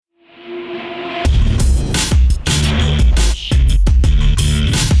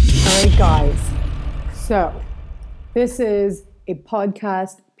So, this is a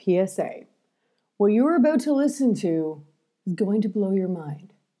podcast PSA. What you are about to listen to is going to blow your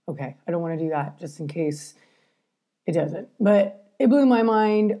mind. Okay, I don't want to do that just in case it doesn't. But it blew my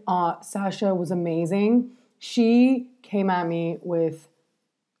mind. Sasha was amazing. She came at me with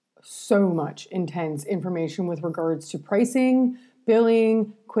so much intense information with regards to pricing,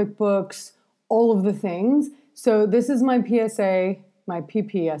 billing, QuickBooks, all of the things. So this is my PSA, my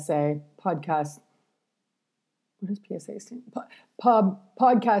PPSA, podcast. What does PSA stand for?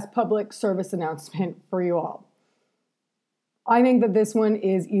 Podcast public service announcement for you all. I think that this one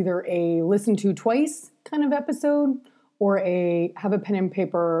is either a listen to twice kind of episode or a have a pen and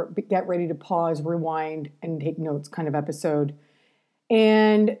paper, get ready to pause, rewind, and take notes kind of episode.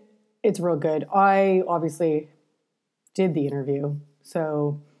 And it's real good. I obviously did the interview,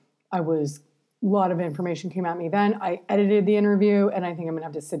 so a lot of information came at me then. I edited the interview, and I think I'm going to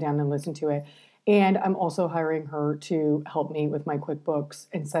have to sit down and listen to it. And I'm also hiring her to help me with my QuickBooks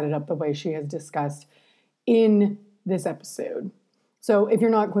and set it up the way she has discussed in this episode. So if you're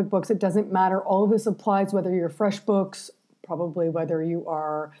not QuickBooks, it doesn't matter. All of this applies whether you're FreshBooks, probably whether you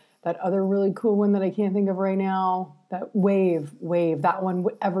are that other really cool one that I can't think of right now, that Wave, that one,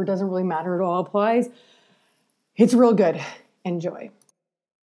 whatever, doesn't really matter. It all applies. It's real good. Enjoy.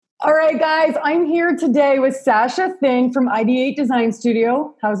 All right, guys, I'm here today with Sasha Thing from Ideate Design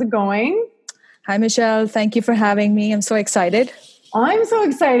Studio. How's it going? Hi, Michelle. Thank you for having me. I'm so excited. I'm so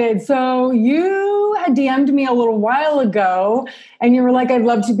excited. So you had DM'd me a little while ago and you were like, I'd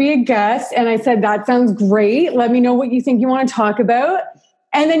love to be a guest. And I said, that sounds great. Let me know what you think you want to talk about.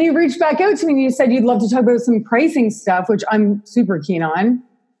 And then you reached back out to me and you said you'd love to talk about some pricing stuff, which I'm super keen on.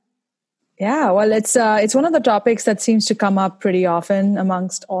 Yeah, well, it's one of the topics that seems to come up pretty often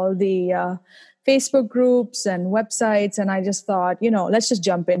amongst all the Facebook groups and websites. And I just thought, let's just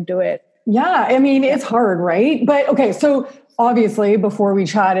jump into it. Yeah, I mean, it's hard, right? But okay, so obviously before we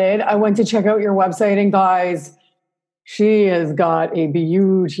chatted, I went to check out your website and guys, she has got a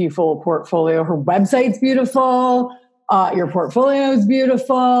beautiful portfolio. Her website's beautiful. Your portfolio is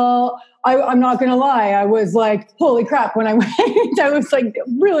beautiful. I'm not going to lie. I was like, holy crap. When I went, I was like,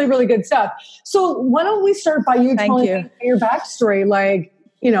 really, really good stuff. So why don't we start by you telling me your backstory? Like,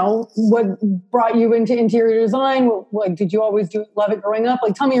 what brought you into interior design? Like, did you always love it growing up?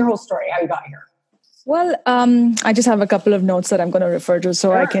 Like, tell me your whole story, how you got here. Well, I just have a couple of notes that I'm going to refer to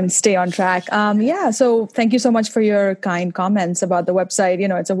so I can stay on track. So thank you so much for your kind comments about the website.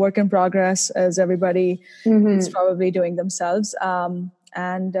 It's a work in progress, as everybody is probably doing themselves.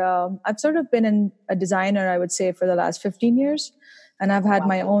 And I've sort of been a designer, I would say, for the last 15 years. And I've had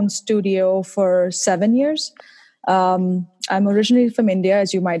my own studio for 7 years. I'm originally from India,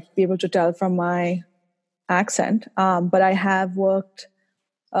 as you might be able to tell from my accent. But I have worked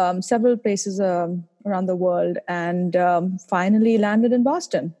several places around the world and finally landed in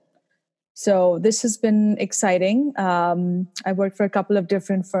Boston. So this has been exciting. I worked for a couple of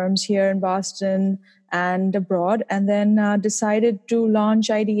different firms here in Boston and abroad, and then decided to launch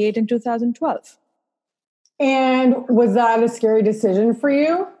Ideate in 2012. And was that a scary decision for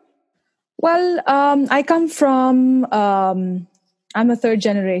you? Well, I come from, I'm a third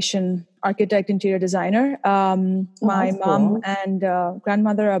generation architect, interior designer. My mom and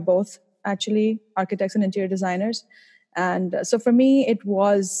grandmother are both actually architects and interior designers. And so for me, it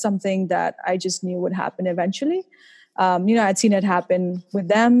was something that I just knew would happen eventually. I'd seen it happen with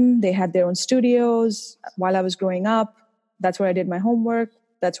them. They had their own studios while I was growing up. That's where I did my homework.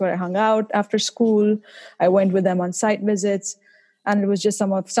 That's where I hung out after school. I went with them on site visits. And it was just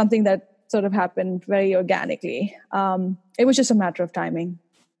something that sort of happened very organically. It was just a matter of timing.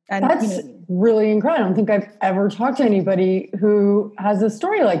 And that's really incredible. I don't think I've ever talked to anybody who has a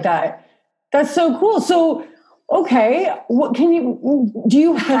story like that. That's so cool. So, okay, do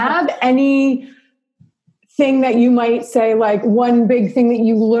you have any thing that you might say, like one big thing that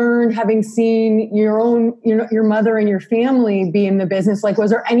you learned having seen your mother and your family be in the business? Like,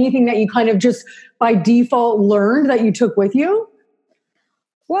 was there anything that you kind of just by default learned that you took with you?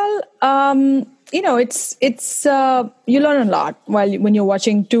 Well, it's you learn a lot when you're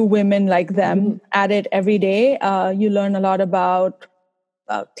watching two women like them at it every day. You learn a lot about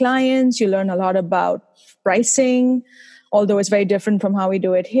clients. You learn a lot about pricing, although it's very different from how we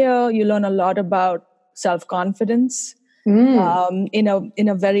do it here. You learn a lot about self-confidence in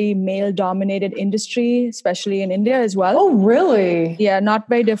a very male-dominated industry, especially in India as well. Oh, really? Yeah, not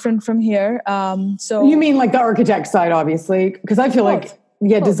very different from here. So you mean like the architect side, obviously? Because I feel like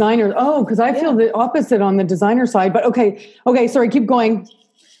designers. Oh, because I feel the opposite on the designer side. But okay. Sorry, keep going.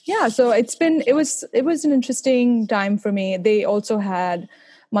 Yeah, so it was an interesting time for me. They also had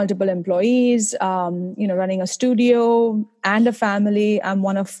multiple employees, running a studio and a family. I'm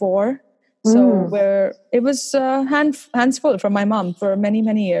one of four. So it was hands full from my mom for many,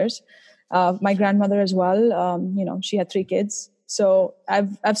 many years. My grandmother as well, she had 3 kids. So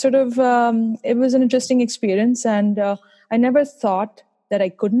I've sort of, it was an interesting experience, and I never thought that I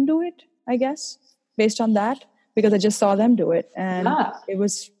couldn't do it, I guess, based on that, because I just saw them do it. And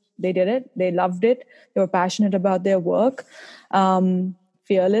they did it. They loved it. They were passionate about their work,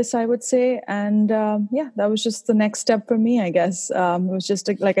 fearless, I would say. And that was just the next step for me, I guess. It was just,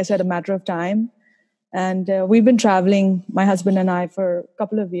 like I said, a matter of time. And we've been traveling, my husband and I, for a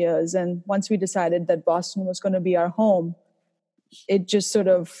couple of years. And once we decided that Boston was going to be our home, it just sort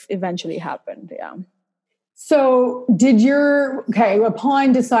of eventually happened. Yeah. So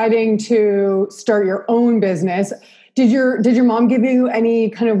upon deciding to start your own business, did your mom give you any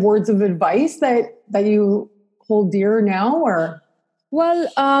kind of words of advice that you hold dear now, or? Well,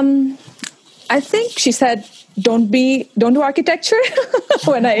 I think she said, don't do architecture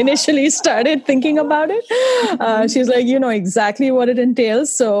when I initially started thinking about it. She's like, you know exactly what it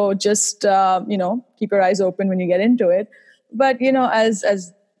entails. So just, keep your eyes open when you get into it. But,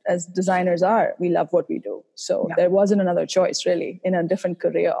 as designers are, we love what we do. So there wasn't another choice really in a different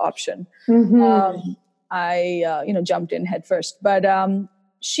career option. I jumped in head first, but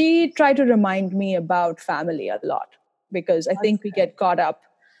she tried to remind me about family a lot, because I think we get caught up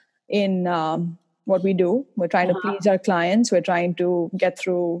in what we do. We're trying to please our clients. We're trying to get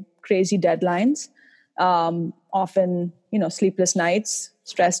through crazy deadlines, often, sleepless nights,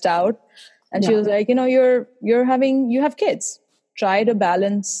 stressed out. And she was like, you have kids. Try to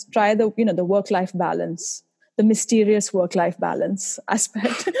balance, the work-life balance, the mysterious work-life balance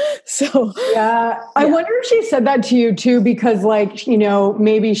aspect. So I wonder if she said that to you too, because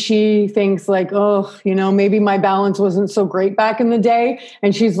maybe she thinks like, oh, maybe my balance wasn't so great back in the day.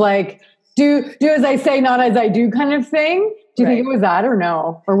 And she's like, do as I say, not as I do kind of thing. Do you think it was that, or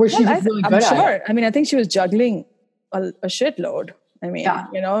no? Or was she just really good at it? I mean, I think she was juggling a shitload. I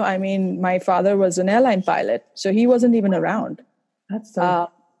mean, my father was an airline pilot, so he wasn't even around. That's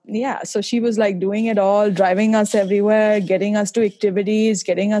so... so she was like doing it all, driving us everywhere, getting us to activities,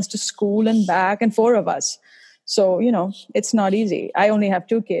 getting us to school and back, and 4 of us. So, it's not easy. I only have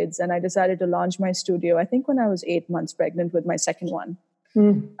 2 kids, and I decided to launch my studio, I think when I was 8 months pregnant with my second one.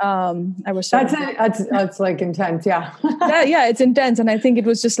 I was that's like intense. Yeah. It's intense. And I think it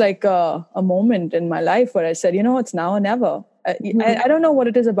was just like a moment in my life where I said, it's now or never. I don't know what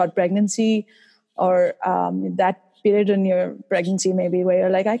it is about pregnancy or that period in your pregnancy, maybe, where you're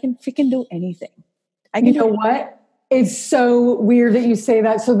like, I can freaking do anything. What? It's so weird that you say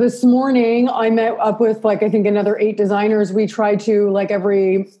that. So this morning I met up with I think another 8 designers. We try to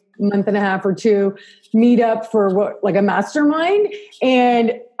every month and a half or 2 meet up for a mastermind.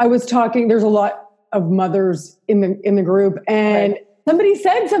 And I was talking, there's a lot of mothers in the group, and somebody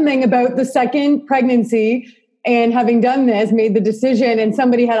said something about the second pregnancy. And having done this, made the decision, and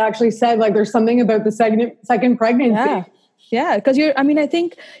somebody had actually said, there's something about the second pregnancy. Yeah. Because I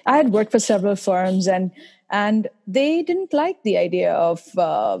think I had worked for several firms, and they didn't like the idea of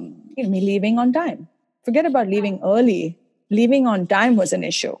me leaving on time. Forget about leaving early. Leaving on time was an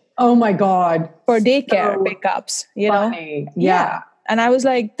issue. Oh my God. For daycare pickups, funny. Yeah. And I was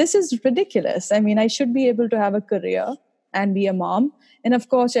like, this is ridiculous. I mean, I should be able to have a career and be a mom. And of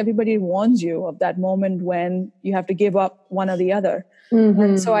course, everybody warns you of that moment when you have to give up one or the other.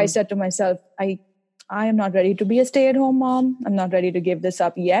 And so I said to myself, I am not ready to be a stay-at-home mom. I'm not ready to give this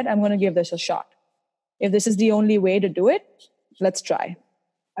up yet. I'm going to give this a shot. If this is the only way to do it, let's try.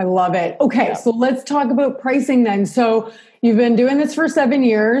 I love it. Okay, so let's talk about pricing then. So you've been doing this for 7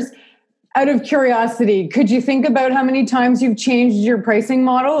 years. Out of curiosity, could you think about how many times you've changed your pricing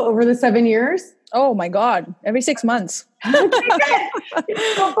model over the 7 years? Oh my God, every 6 months.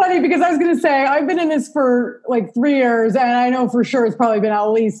 It's so funny because I was going to say, I've been in this for 3 years, and I know for sure it's probably been at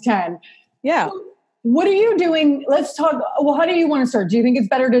least 10. Yeah. So what are you doing? Let's talk. Well, how do you want to start? Do you think it's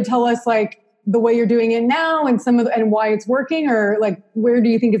better to tell us the way you're doing it now and and why it's working, or where do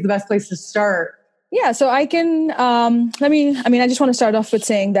you think is the best place to start? Yeah, so I can, I just want to start off with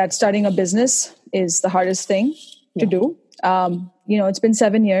saying that starting a business is the hardest thing to do. It's been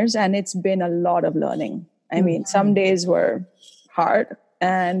 7 years and it's been a lot of learning. I mean, some days were hard,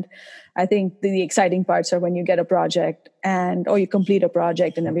 and I think the exciting parts are when you get a project or you complete a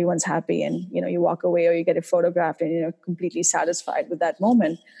project and everyone's happy, and, you walk away or you get it photographed and you're completely satisfied with that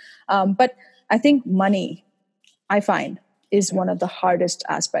moment. But I think money, I find, is one of the hardest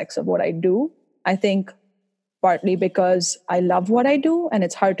aspects of what I do. I think partly because I love what I do and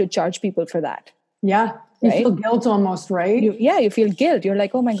it's hard to charge people for that. Yeah. You right? feel guilt almost, right? You feel guilt. You're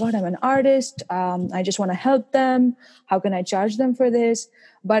like, oh my God, I'm an artist. I just want to help them. How can I charge them for this?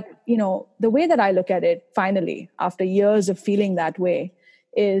 But, the way that I look at it, finally, after years of feeling that way,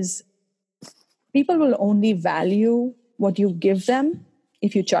 is people will only value what you give them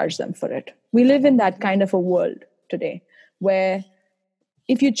if you charge them for it. We live in that kind of a world today where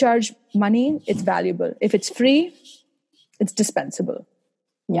if you charge money, it's valuable. If it's free, it's dispensable.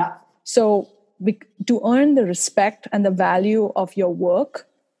 Yeah. So to earn the respect and the value of your work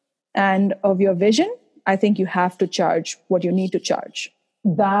and of your vision, I think you have to charge what you need to charge.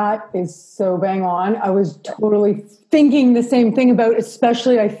 That is so bang on. I was totally thinking the same thing about,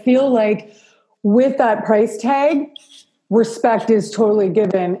 especially I feel like with that price tag, respect is totally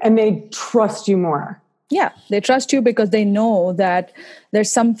given and they trust you more. Yeah, they trust you because they know that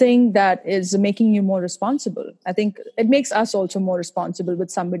there's something that is making you more responsible. I think it makes us also more responsible with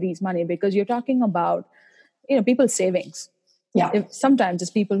somebody's money because you're talking about, people's savings. Yeah. Sometimes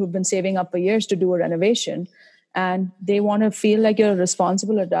it's people who've been saving up for years to do a renovation and they want to feel like you're a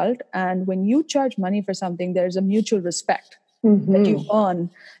responsible adult. And when you charge money for something, there's a mutual respect that you earn.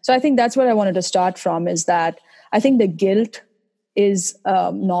 So I think that's what I wanted to start from, is that I think the guilt is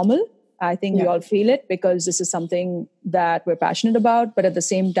normal. I think we all feel it because this is something that we're passionate about. But at the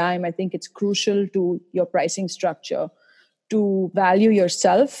same time, I think it's crucial to your pricing structure to value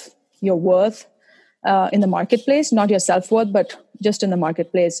yourself, your worth in the marketplace, not your self-worth, but just in the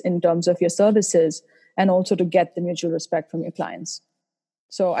marketplace in terms of your services, and also to get the mutual respect from your clients.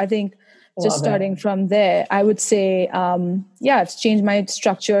 So I think just starting from there, I would say, it's changed my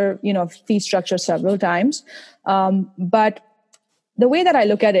structure, fee structure several times. But the way that I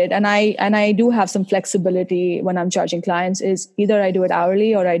look at it, and I do have some flexibility when I'm charging clients, is either I do it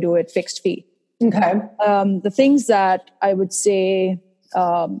hourly or I do it fixed fee. Okay. The things that I would say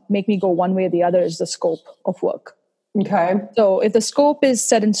make me go one way or the other is the scope of work. Okay. So if the scope is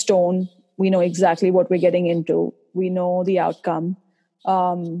set in stone, we know exactly what we're getting into. We know the outcome.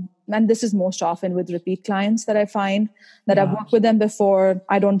 And this is most often with repeat clients that I find that I've worked with them before.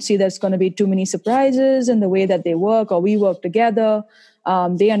 I don't see there's going to be too many surprises in the way that they work or we work together.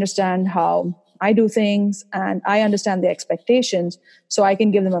 They understand how I do things and I understand their expectations, so I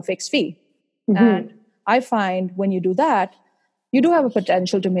can give them a fixed fee. Mm-hmm. And I find when you do that, you do have a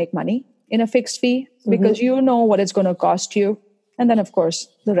potential to make money in a fixed fee because you know what it's going to cost you. And then, of course,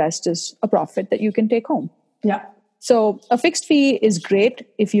 the rest is a profit that you can take home. Yeah. So a fixed fee is great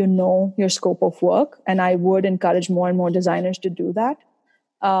if you know your scope of work. And I would encourage more and more designers to do that.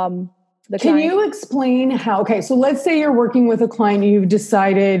 Can you explain how? Okay, so let's say you're working with a client, you've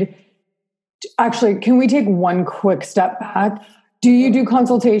decided, actually, can we take one quick step back? Do you do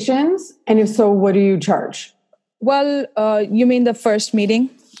consultations? And if so, what do you charge? Well, you mean the first meeting?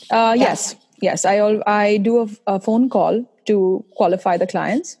 Yes. I do a phone call to qualify the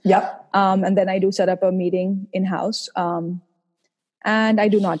clients. Yep. And then I do set up a meeting in-house. And I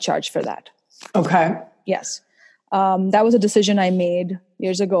do not charge for that. Okay. Yes. That was a decision I made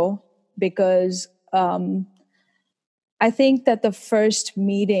years ago because I think that the first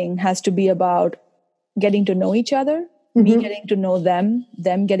meeting has to be about getting to know each other, me getting to know them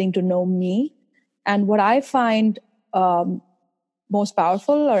getting to know me. And what I find most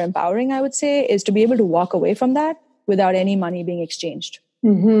powerful or empowering, I would say, is to be able to walk away from that without any money being exchanged.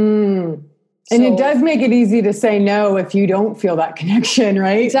 Mm-hmm. And it does make it easy to say no if you don't feel that connection,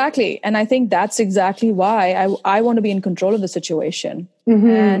 right? Exactly. And I think that's exactly why I want to be in control of the situation.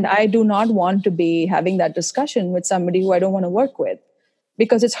 And I do not want to be having that discussion with somebody who I don't want to work with,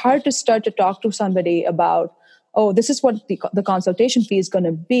 because it's hard to start to talk to somebody about, oh, this is what the consultation fee is going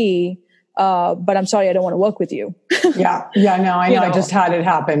to be. But I'm sorry, I don't want to work with you. I just had it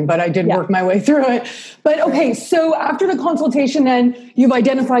happen, but I did work my way through it. But okay, so after the consultation, then you've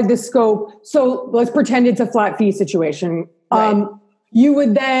identified the scope. So let's pretend it's a flat fee situation. Right. You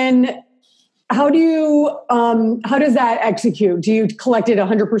would then, how does that execute? Do you collect it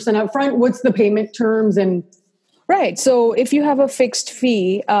 100% upfront? What's the payment terms? And right. So if you have a fixed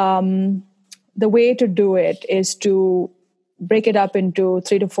fee, the way to do it is to break it up into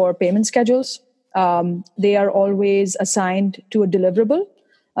 3 to 4 payment schedules. They are always assigned to a deliverable.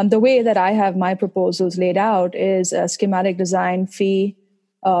 The way that I have my proposals laid out is a schematic design fee,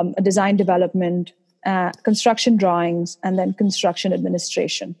 a design development, construction drawings, and then construction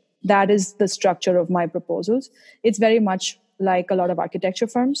administration. That is the structure of my proposals. It's very much like a lot of architecture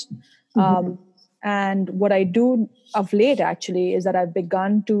firms. And what I do of late, actually, is that I've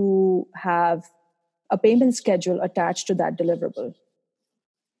begun to have a payment schedule attached to that deliverable.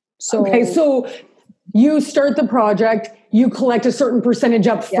 So you start the project, you collect a certain percentage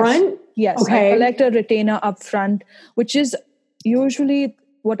up front, Yes, Okay. I collect a retainer upfront, which is usually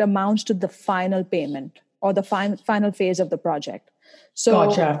what amounts to the final payment or the final phase of the project. So,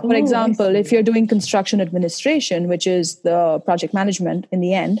 Gotcha. for Oh, I example, see. if you're doing construction administration, which is the project management in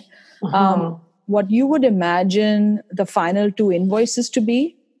the end, what you would imagine the final 2 invoices to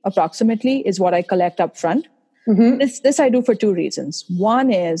be approximately is what I collect upfront. This I do for 2 reasons.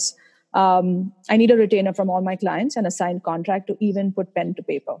 One is I need a retainer from all my clients and a signed contract to even put pen to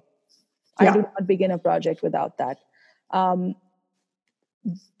paper. I do not begin a project without that.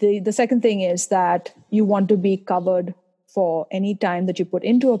 The second thing is that you want to be covered for any time that you put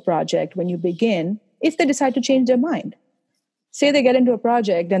into a project when you begin, if they decide to change their mind. Say they get into a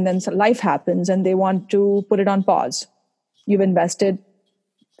project and then life happens and they want to put it on pause. You've invested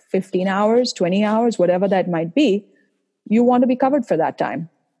 15 hours, 20 hours, whatever that might be. You want to be covered for that time.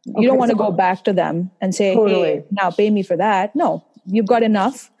 You don't want to go back to them and say, hey, now pay me for that. No, you've got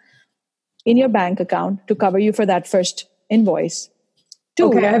enough in your bank account to cover you for that first invoice. 2.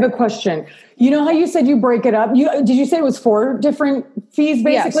 Okay, I have a question. You know how you said you break it up? Did you say it was 4 different fees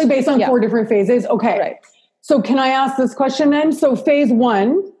basically based on 4 different phases? Okay. Right. So can I ask this question then? So phase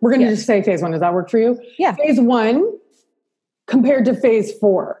 1, we're going to just say phase 1. Does that work for you? Yeah. Phase 1 compared to phase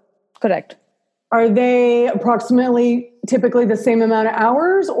 4. Correct. Are they approximately typically the same amount of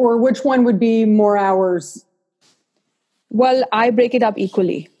hours, or which one would be more hours? Well, I break it up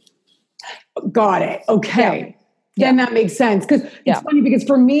equally. Got it. Okay. Then that makes sense. Because it's funny because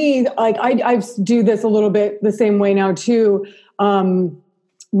for me, like I do this a little bit the same way now too.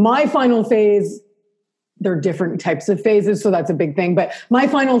 My final phase, there are different types of phases, so that's a big thing. But my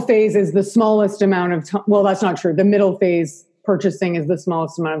final phase is the smallest amount of time. Well, that's not true. The middle phase purchasing is the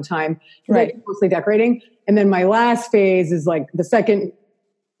smallest amount of time. Right. Mostly decorating. And then my last phase is like the second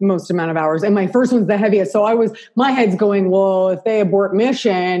most amount of hours. And my first one's the heaviest. So my head's going, well, if they abort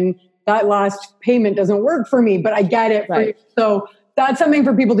mission, that last payment doesn't work for me, but I get it. Right. So that's something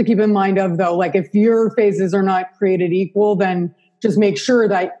for people to keep in mind of though. Like if your phases are not created equal, then just make sure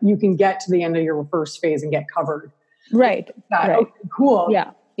that you can get to the end of your first phase and get covered. Right. Right. Okay, cool.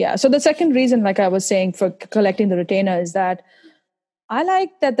 Yeah. Yeah. So the second reason, like I was saying, for collecting the retainer is that I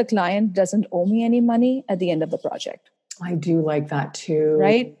like that the client doesn't owe me any money at the end of the project. I do like that too.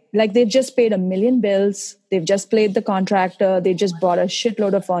 Right? Like they've just paid 1 million bills. They've just paid the contractor. They just bought a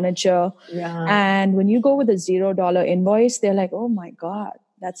shitload of furniture. Yeah. And when you go with a $0 invoice, they're like, oh my God,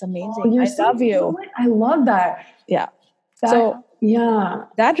 that's amazing. I love you. I love that. Yeah.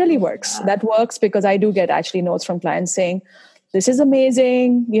 That really works. That works because I do get actually notes from clients saying, this is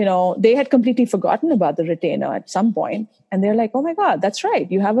amazing. You know, they had completely forgotten about the retainer at some point. And they're like, oh my God, that's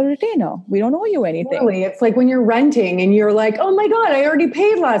right. You have a retainer. We don't owe you anything. Totally. It's like when you're renting and you're like, oh my God, I already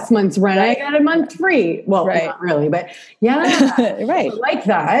paid last month's rent. Right. I got a month free. Well, not really, but right. I like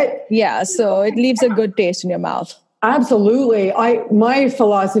that. Yeah. So it leaves a good taste in your mouth. Absolutely. My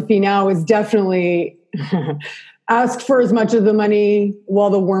philosophy now is definitely ask for as much of the money while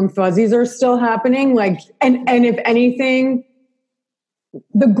the warm fuzzies are still happening. Like, and if anything,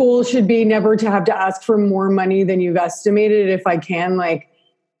 the goal should be never to have to ask for more money than you've estimated. If I can, like,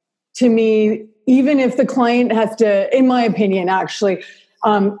 to me, even if the client has to, in my opinion, actually,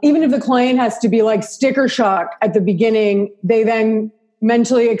 even if the client has to be like sticker shock at the beginning, they then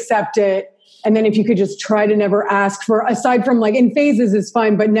mentally accept it. And then if you could just try to never ask for, aside from like in phases is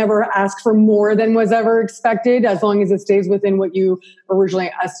fine, but never ask for more than was ever expected, as long as it stays within what you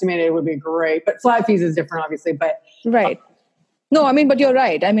originally estimated, would be great. But flat fees is different, obviously, but. Right. No, I mean, but you're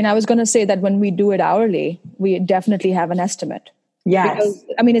right. I mean, I was going to say that when we do it hourly, we definitely have an estimate. Yes. Because,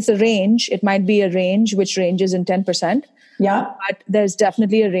 I mean, it's a range. It might be a range which ranges in 10%. Yeah. But there's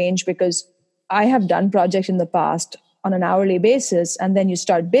definitely a range because I have done projects in the past on an hourly basis, and then you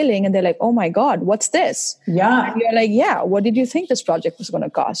start billing and they're like, oh my God, what's this? Yeah. And you're like, yeah, what did you think this project was going to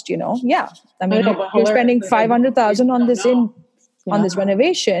cost? You know? Yeah. I mean, you're spending $500,000 on this on this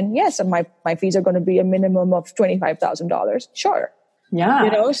renovation. Yes. And my fees are going to be a minimum of $25,000. Sure. Yeah.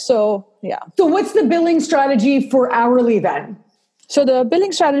 You know, so yeah. So what's the billing strategy for hourly then? So the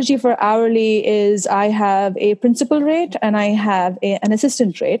billing strategy for hourly is I have a principal rate and I have an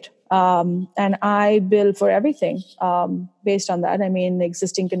assistant rate. And I bill for everything based on that. I mean,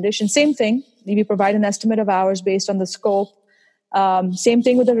 existing conditions, same thing. We provide an estimate of hours based on the scope. Same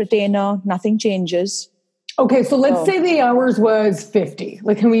thing with the retainer. Nothing changes. Okay, so let's say the hours was 50.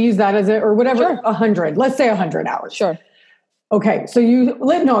 Like, can we use that as or whatever? Sure. 100. Let's say 100 hours. Sure. Okay, so you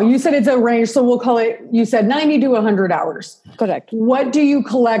said it's a range, so we'll call it, you said 90 to 100 hours. Correct. What do you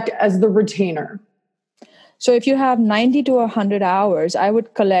collect as the retainer? So if you have 90 to 100 hours, I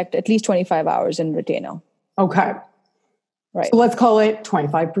would collect at least 25 hours in retainer. Okay. Right. So let's call it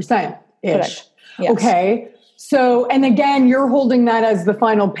 25%. Correct. Yes. Okay. So, and again, you're holding that as the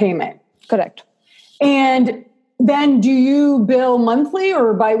final payment. Correct. And then do you bill monthly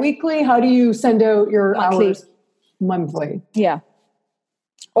or biweekly? How do you send out your Monthly. hours? Monthly. Yeah.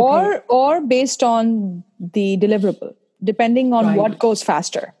 Okay. Or based on the deliverable, depending on Right. what goes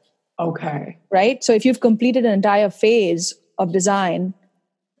faster. Okay. Right? So if you've completed an entire phase of design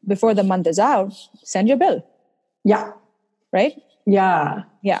before the month is out, send your bill. Yeah. Right? Yeah.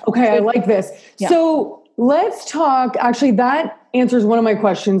 Yeah. Okay, So I like this. Yeah. So let's talk. Actually, that answers one of my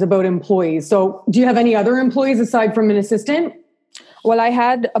questions about employees. So do you have any other employees aside from an assistant? Well, I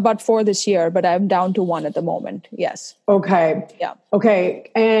had about 4 this year, but I'm down to 1 at the moment. Yes. Okay. Yeah.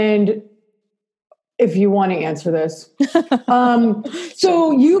 Okay. And if you want to answer this,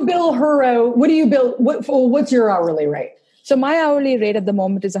 so you bill her out. What do you bill? What's your hourly rate? So my hourly rate at the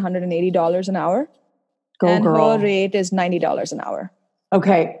moment is $180 an hour. Go and girl. her rate is $90 an hour.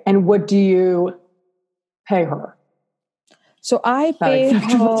 Okay. And what do you pay her? So I pay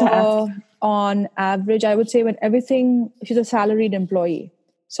her on average, I would say when everything, she's a salaried employee.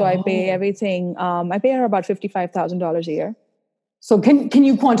 So I pay everything, I pay her about $55,000 a year. So can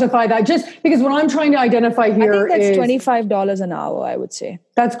you quantify that? Just because what I'm trying to identify here I think is that's $25 an hour, I would say.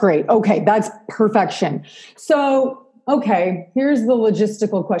 That's great. Okay, that's perfection. So, okay, here's the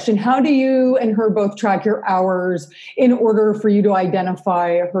logistical question. How do you and her both track your hours in order for you to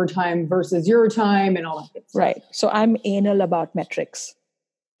identify her time versus your time and all that good stuff? Right. So I'm anal about metrics.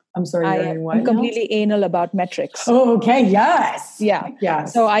 I'm sorry, you're in what? I'm completely anal about metrics. Oh, okay, yes. Yeah.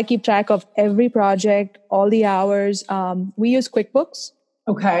 Yes. So I keep track of every project, all the hours. We use QuickBooks.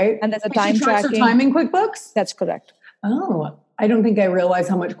 Okay. And there's a time she tracks tracking. her time in QuickBooks? That's correct. Oh, I don't think I realize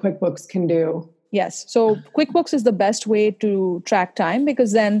how much QuickBooks can do. Yes. So QuickBooks is the best way to track time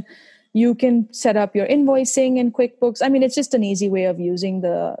because then you can set up your invoicing in QuickBooks. I mean, it's just an easy way of using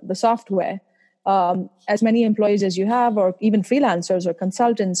the software. As many employees as you have, or even freelancers or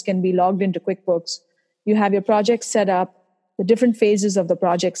consultants can be logged into QuickBooks. You have your project set up, the different phases of the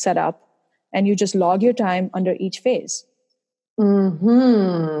project set up, and you just log your time under each phase. I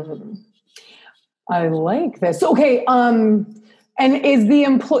like this. Okay. And is the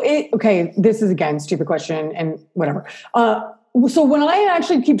employee, okay, this is again, stupid question and whatever. So when I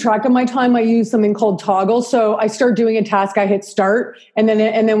actually keep track of my time, I use something called Toggle. So I start doing a task, I hit start, and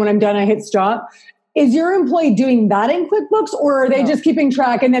then when I'm done, I hit stop. Is your employee doing that in QuickBooks, or are they just keeping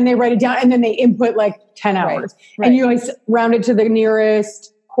track and then they write it down and then they input like 10 hours? Right. And you always round it to the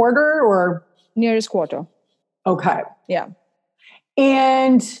nearest quarter or? Nearest quarter. Okay. Yeah.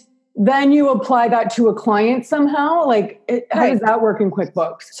 And then you apply that to a client somehow? How does that work in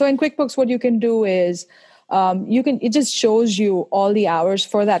QuickBooks? So in QuickBooks, what you can do is it just shows you all the hours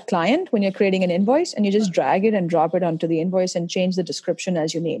for that client when you're creating an invoice, and you just drag it and drop it onto the invoice and change the description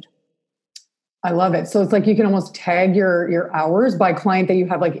as you need. I love it. So it's like you can almost tag your hours by client that you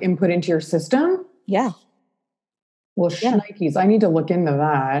have like input into your system. Yeah. Well, shnikes, I need to look into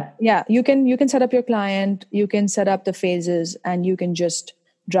that. Yeah, you can set up your client, you can set up the phases, and you can just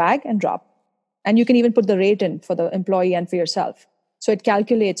drag and drop. And you can even put the rate in for the employee and for yourself. So it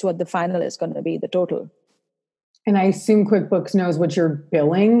calculates what the final is going to be, the total. And I assume QuickBooks knows what you're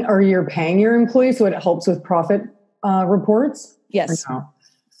billing or you're paying your employees, so it helps with profit reports? Yes.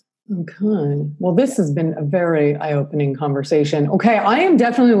 Okay. Well, this has been a very eye-opening conversation. Okay, I am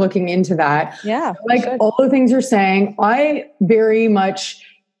definitely looking into that. Yeah. Like all the things you're saying, I very much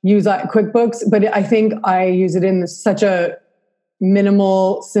use QuickBooks, but I think I use it in such a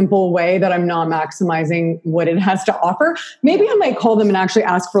minimal, simple way that I'm not maximizing what it has to offer. Maybe I might call them and actually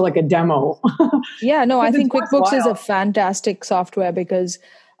ask for like a demo. Yeah, no, I think QuickBooks is a fantastic software because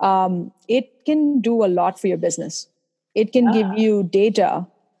it can do a lot for your business. It can give you data.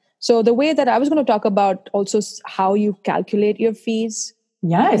 So the way that I was going to talk about also how you calculate your fees.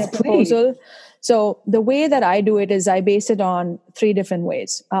 Yes, proposal. So the way that I do it is I base it on 3 different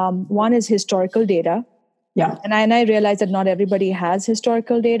ways. One is historical data. Yeah. And I realize that not everybody has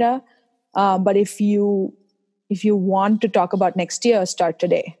historical data. But if you want to talk about next year, start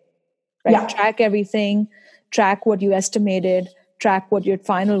today. Right? Yeah. Track everything, track what you estimated, track what your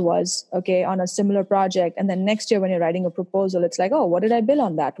final was, okay, on a similar project. And then next year when you're writing a proposal, it's like, oh, what did I bill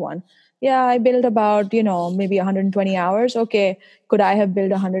on that one? Yeah, I billed about, maybe 120 hours. Okay, could I have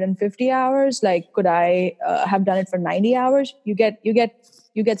billed 150 hours? Like, could I have done it for 90 hours? You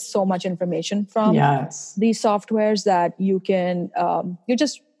get so much information from these softwares that you can, you're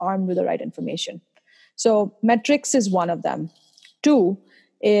just armed with the right information. So metrics is one of them. 2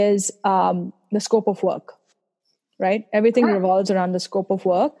 is the scope of work. Right? Everything revolves around the scope of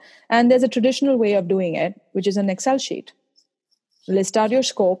work. And there's a traditional way of doing it, which is an Excel sheet. List out your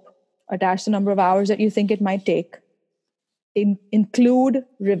scope, attach the number of hours that you think it might take, include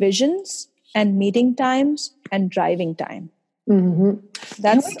revisions and meeting times and driving time. Mm-hmm.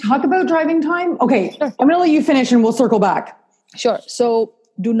 Can we talk about driving time? Okay, sure. I'm going to let you finish and we'll circle back. Sure. So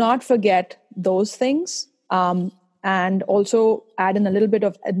do not forget those things, and also add in a little bit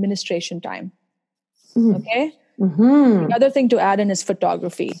of administration time. Mm-hmm. Okay? Mm-hmm. The other thing to add in is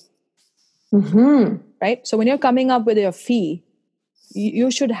photography. Mm-hmm. Right? So when you're coming up with your fee,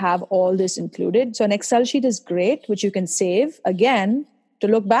 you should have all this included. So an Excel sheet is great, which you can save again to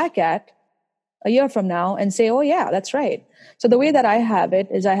look back at a year from now and say, oh yeah, that's right. So the way that I have it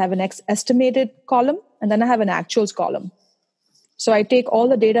is I have an estimated column and then I have an actuals column. So I take all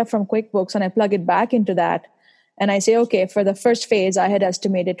the data from QuickBooks and I plug it back into that. And I say, okay, for the first phase, I had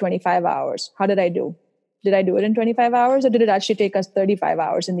estimated 25 hours. How did I do? Did I do it in 25 hours or did it actually take us 35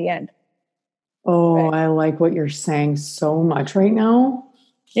 hours in the end? Oh, right. I like what you're saying so much right now.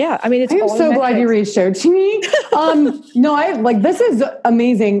 Yeah. I mean, I'm so glad you reached out to me. No, I like, this is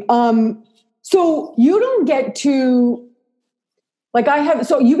amazing. So you don't get to, like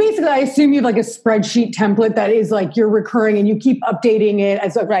so you basically, I assume you have like a spreadsheet template that is like you're recurring and you keep updating it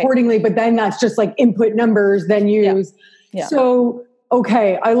as accordingly, but then that's just like input numbers then use. Yeah. So,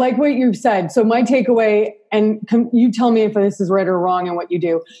 okay. I like what you've said. So my takeaway, and you tell me if this is right or wrong and what you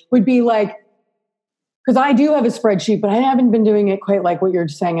do, would be like, because I do have a spreadsheet, but I haven't been doing it quite like what you're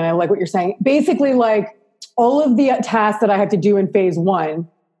saying. And I like what you're saying. Basically, like all of the tasks that I have to do in phase one,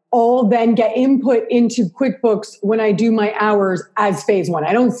 all then get input into QuickBooks when I do my hours as phase one.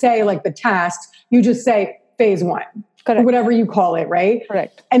 I don't say like the tasks, you just say phase one. Correct. Or whatever you call it, right?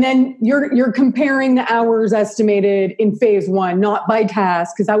 Correct. And then you're comparing the hours estimated in phase one, not by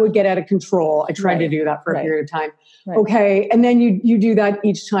task, because that would get out of control. I tried to do that for a period of time. Right. Okay. And then you do that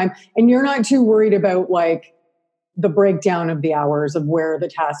each time. And you're not too worried about like the breakdown of the hours of where the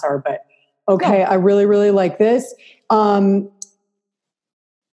tasks are. But okay, I really, really like this.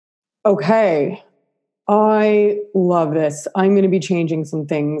 Okay. I love this. I'm going to be changing some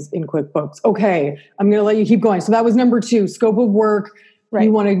things in QuickBooks. Okay. I'm going to let you keep going. So that was number 2, scope of work. Right.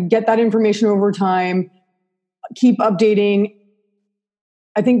 You want to get that information over time, keep updating.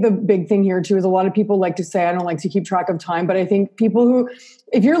 I think the big thing here too is a lot of people like to say, I don't like to keep track of time, but I think people who,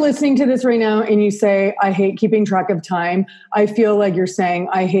 if you're listening to this right now and you say, I hate keeping track of time, I feel like you're saying,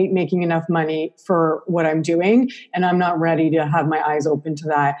 I hate making enough money for what I'm doing. And I'm not ready to have my eyes open to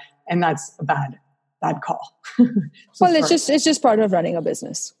that. And that's a bad call. Well, it's just part of running a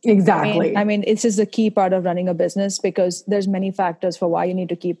business. Exactly. I mean, it's just a key part of running a business because there's many factors for why you need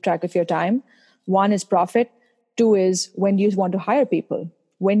to keep track of your time. 1 is profit. 2 is when do you want to hire people?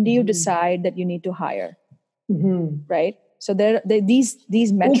 When do you decide that you need to hire? Mm-hmm. Right? So these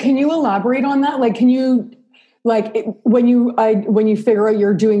metrics. Well, can you elaborate on that? Like, can you, like when you figure out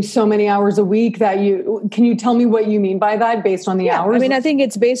you're doing so many hours a week can you tell me what you mean by that based on the hours? I mean, I think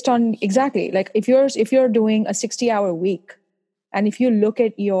it's based on exactly like if you're doing a 60-hour week and if you look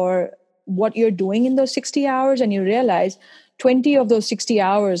at what you're doing in those 60 hours and you realize 20 of those 60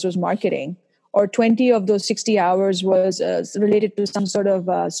 hours was marketing or 20 of those 60 hours was related to some sort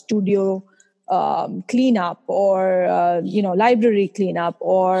of studio cleanup or library cleanup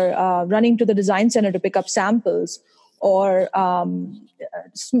or running to the design center to pick up samples or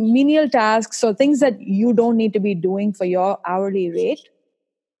menial tasks or things that you don't need to be doing for your hourly rate.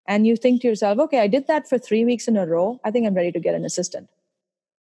 And you think to yourself, okay, I did that for 3 weeks in a row. I think I'm ready to get an assistant.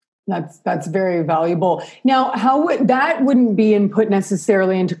 That's very valuable. Now, that wouldn't be input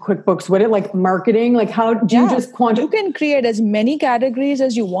necessarily into QuickBooks, would it? Like marketing? Like how do you just quantify? You can create as many categories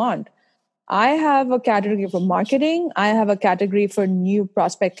as you want. I have a category for marketing. I have a category for new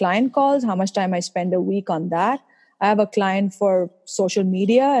prospect client calls, how much time I spend a week on that. I have a client for social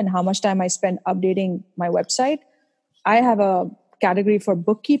media and how much time I spend updating my website. I have a category for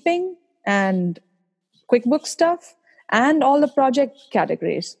bookkeeping and QuickBooks stuff and all the project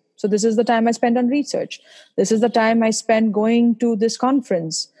categories. So this is the time I spend on research. This is the time I spend going to this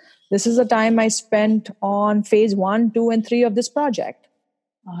conference. This is the time I spent on phase 1, 2, and 3 of this project.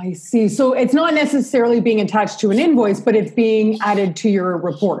 I see. So it's not necessarily being attached to an invoice, but it's being added to your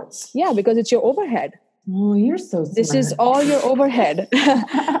reports. Yeah, because it's your overhead. Oh, you're so smart. This is all your overhead.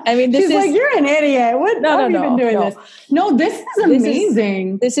 I mean, She's like, you're an idiot. How have you been doing this? No, this is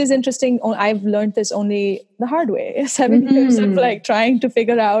amazing. This is interesting. I've learned this only the hard way. 7 years of like trying to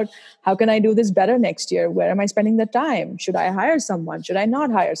figure out how can I do this better next year? Where am I spending the time? Should I hire someone? Should I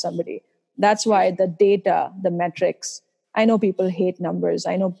not hire somebody? That's why the data, the metrics, I know people hate numbers.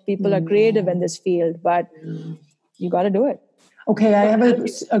 I know people are creative in this field, but you got to do it. Okay. I have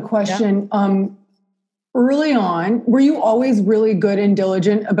a question. early on, were you always really good and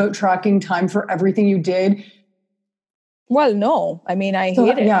diligent about tracking time for everything you did? Well, no. I mean, I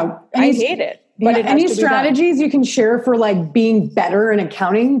hate it. Yeah. I hate it. But it has any to be strategies you can share for like being better and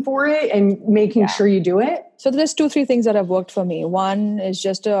accounting for it and making sure you do it? So there's 2-3 things that have worked for me. One is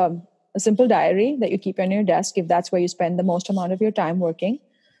just a simple diary that you keep on your desk if that's where you spend the most amount of your time working.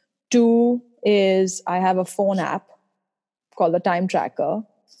 2 is I have a phone app called the Time Tracker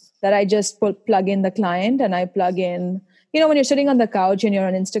that I just plug in the client, and I plug in, when you're sitting on the couch and you're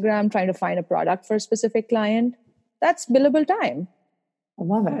on Instagram trying to find a product for a specific client, that's billable time. I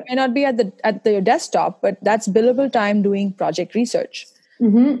love it. It may not be at your desktop, but that's billable time doing project research.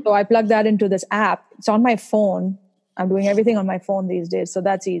 Mm-hmm. So I plug that into this app. It's on my phone. I'm doing everything on my phone these days, so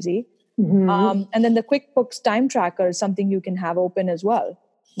that's easy. Mm-hmm. And then the QuickBooks Time Tracker is something you can have open as well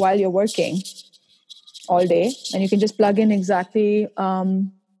while you're working all day, and you can just plug in exactly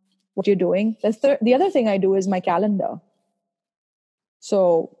what you're doing. The other thing I do is my calendar.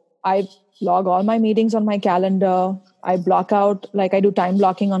 So I log all my meetings on my calendar. I block out, I do time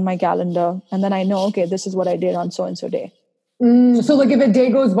blocking on my calendar, and then I know, okay, this is what I did on so-and-so day. So like if a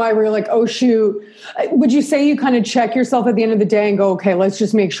day goes by where you're like, oh shoot, would you say you kind of check yourself at the end of the day and go, okay, let's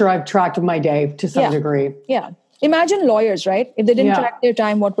just make sure I've tracked my day to some degree? Yeah. Imagine lawyers, right? If they didn't track their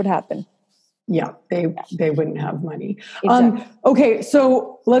time, what would happen? Yeah, they wouldn't have money. Exactly. Okay,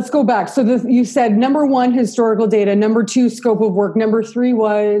 so let's go back. So you said number 1, historical data. Number 2, scope of work. Number 3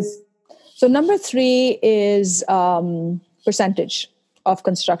 was? So number 3 is percentage of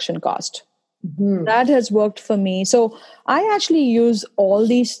construction cost. Mm-hmm. That has worked for me. So I actually use all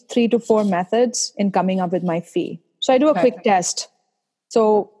these 3 to 4 methods in coming up with my fee. So I do a quick test.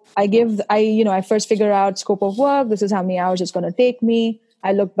 So I first figure out scope of work. This is how many hours it's going to take me.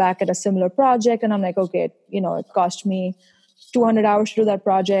 I look back at a similar project and I'm like, okay, it cost me 200 hours to do that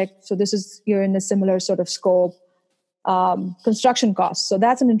project. So you're in a similar sort of scope. Construction costs. So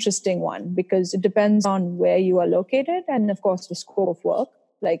that's an interesting one because it depends on where you are located. And of course, the scope of work,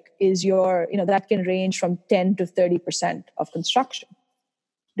 that can range from 10 to 30% of construction,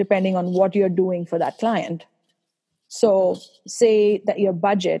 depending on what you're doing for that client. So say that your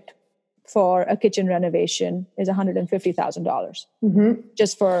budget for a kitchen renovation is $150,000,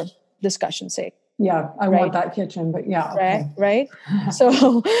 just for discussion's sake. Yeah, I want that kitchen, but yeah. Okay. Right?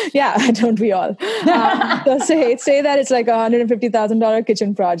 So, yeah, don't we all? So say that it's like a $150,000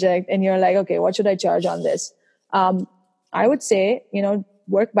 kitchen project and you're like, okay, what should I charge on this? I would say,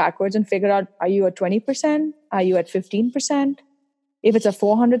 work backwards and figure out, are you at 20%? Are you at 15%? If it's a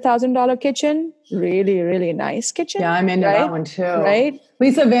 $400,000 kitchen, really, really nice kitchen. Yeah, I'm into that one too. Right?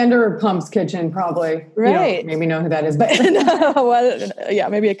 Lisa Vanderpump's kitchen, probably. Right. You don't maybe know who that is, but well, yeah,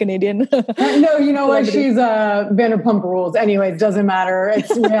 maybe a Canadian. No, you know what? She's Vanderpump Rules. Anyways, doesn't matter.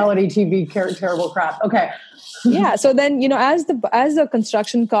 It's reality TV, terrible crap. Okay. Yeah. So then, as the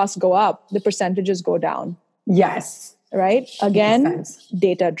construction costs go up, the percentages go down. Yes. Right. Again,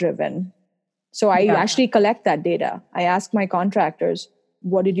 data driven. So I actually collect that data. I ask my contractors,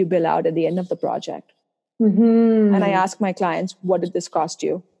 what did you bill out at the end of the project? Mm-hmm. And I ask my clients, what did this cost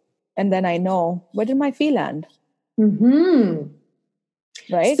you? And then I know, where did my fee land?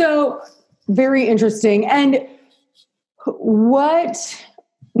 Mm-hmm. Right? So very interesting. And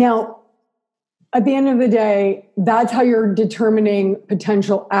now, at the end of the day, that's how you're determining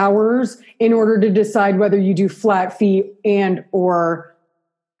potential hours in order to decide whether you do flat fee and or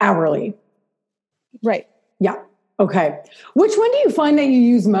hourly. Right. Yeah. Okay. Which one do you find that you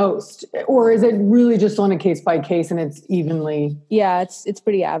use most? Or is it really just on a case by case and it's evenly? Yeah, it's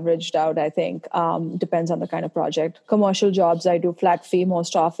pretty averaged out, I think. Depends on the kind of project. Commercial jobs, I do flat fee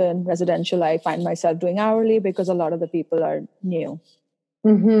most often. Residential, I find myself doing hourly because a lot of the people are new.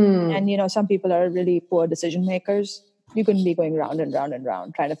 Mm-hmm. And, some people are really poor decision makers. You couldn't be going round and round and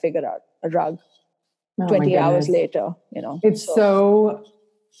round trying to figure out a rug 20 hours later, It's so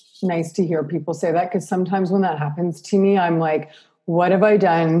nice to hear people say that because sometimes when that happens to me, I'm like, what have I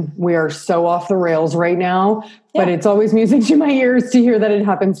done? We are so off the rails right now, but it's always music to my ears to hear that it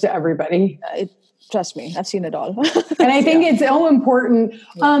happens to everybody. Trust me, I've seen it all. And I think it's so important.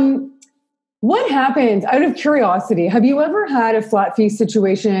 What happens, out of curiosity, have you ever had a flat fee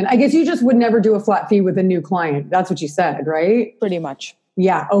situation? I guess you just would never do a flat fee with a new client. That's what you said, right? Pretty much.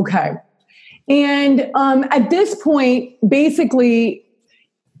 Yeah. Okay. And at this point, basically,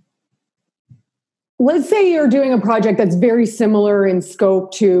 let's say you're doing a project that's very similar in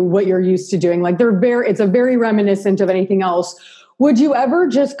scope to what you're used to doing. Like it's a very reminiscent of anything else. Would you ever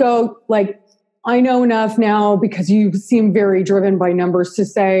just go like, I know enough now because you seem very driven by numbers to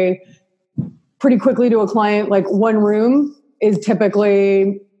say pretty quickly to a client, like one room is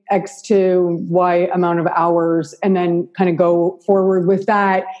typically X to Y amount of hours and then kind of go forward with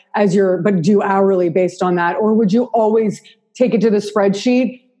that but do hourly based on that? Or would you always take it to the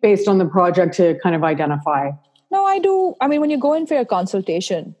spreadsheet based on the project to kind of identify? No, I do. I mean, when you go in for a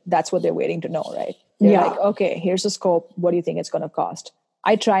consultation, that's what they're waiting to know, right? They're like, okay, here's the scope. What do you think it's going to cost?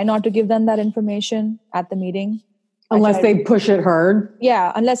 I try not to give them that information at the meeting. Unless they push it hard.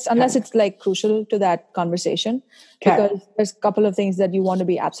 Yeah, unless it's like crucial to that conversation. Because there's a couple of things that you want to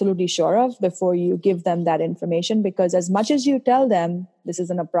be absolutely sure of before you give them that information. Because as much as you tell them this is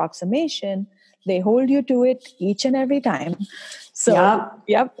an approximation, they hold you to it each and every time. So,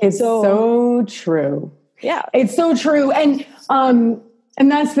 yep. It's so true. Yeah. It's so true. And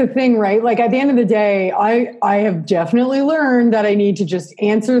that's the thing, right? Like at the end of the day, I have definitely learned that I need to just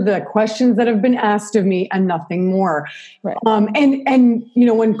answer the questions that have been asked of me and nothing more. Right. And you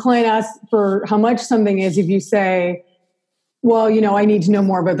know, when client asks for how much something is, if you say, well, you know, I need to know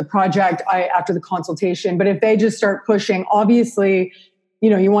more about the project after the consultation. But if they just start pushing, obviously, you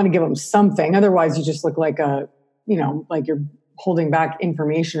know, you want to give them something. Otherwise, you just look like like you're holding back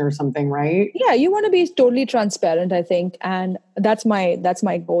information or something, right? Yeah, you want to be totally transparent, I think. And that's my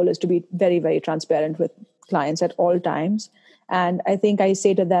goal, is to be very, very transparent with clients at all times. And I think I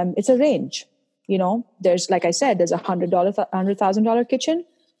say to them, it's a range. You know, there's, like I said, there's $100,000 kitchen.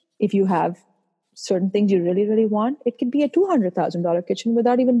 If you have certain things you really, really want, it could be a $200,000 kitchen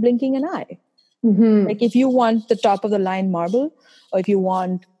without even blinking an eye. Mm-hmm. Like if you want the top of the line marble, or if you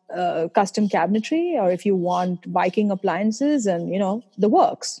want custom cabinetry, or if you want Viking appliances and, you know, the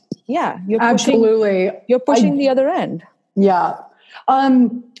works. Yeah. You're pushing the other end. Yeah.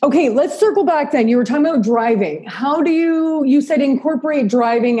 Okay. Let's circle back then. You were talking about driving. How do you said incorporate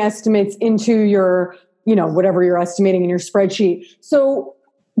driving estimates into your, you know, whatever you're estimating in your spreadsheet. So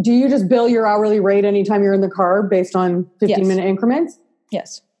do you just bill your hourly rate anytime you're in the car based on 15-minute increments?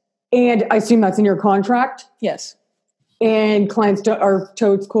 Yes. And I assume that's in your contract? Yes. And clients are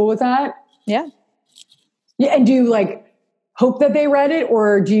totes cool with that? Yeah. Yeah. And do you like hope that they read it,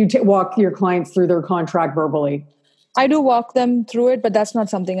 or do you walk your clients through their contract verbally? I do walk them through it, but that's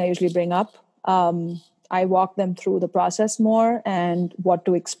not something I usually bring up. I walk them through the process more and what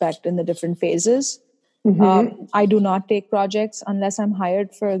to expect in the different phases. Mm-hmm. I do not take projects unless I'm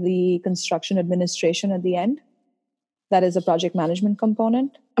hired for the construction administration at the end. That is a project management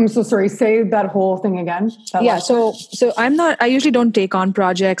component. I'm so sorry. Say that whole thing again. So I usually don't take on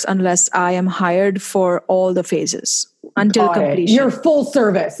projects unless I am hired for all the phases until completion. You're full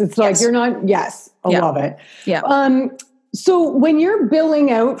service. It's like you're not, I love it. Yeah. So when you're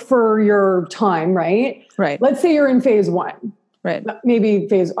billing out for your time, right? Right. Let's say you're in phase one. Right. Maybe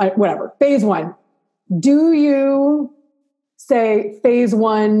phase one. Do you say phase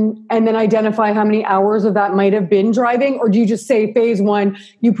one and then identify how many hours of that might have been driving? Or do you just say phase one,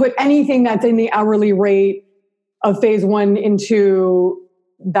 you put anything that's in the hourly rate of phase one into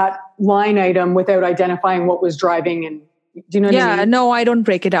that line item without identifying what was driving? And do you know what I mean? No, I don't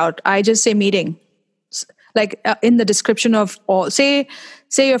break it out. I just say meeting. Like in the description of all, say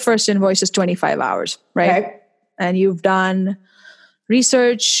your first invoice is 25 hours, right? Okay. And you've done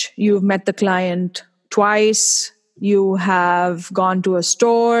research, you've met the client twice, you have gone to a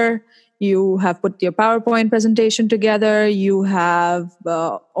store, you have put your PowerPoint presentation together, you have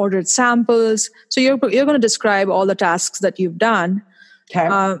ordered samples. So you're going to describe all the tasks that you've done. Okay.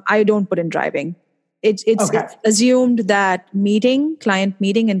 I don't put in driving. It's assumed that client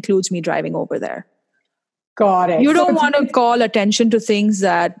meeting includes me driving over there. Got it. You don't want to call attention to things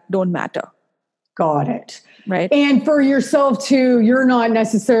that don't matter. Got it. Right. And for yourself too, you're not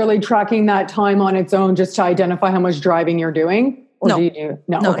necessarily tracking that time on its own just to identify how much driving you're doing? Or no. Do you do?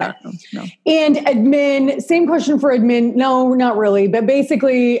 No. Okay. No. And admin, same question for admin. No, not really. But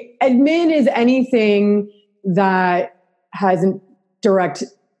basically, admin is anything that hasn't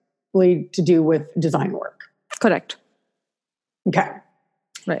directly to do with design work. Correct. Okay.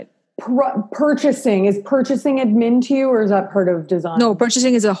 Right. Purchasing, is purchasing admin to you, or is that part of design? No,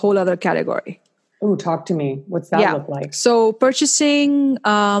 purchasing is a whole other category. Oh, talk to me. What's that look like? So purchasing,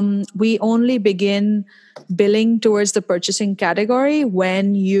 we only begin billing towards the purchasing category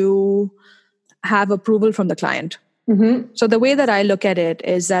when you have approval from the client. Mm-hmm. So the way that I look at it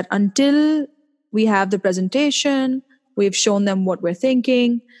is that until we have the presentation, we've shown them what we're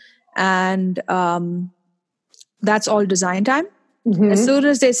thinking, and that's all design time. Mm-hmm. As soon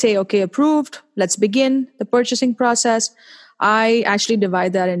as they say, okay, approved, let's begin the purchasing process, I actually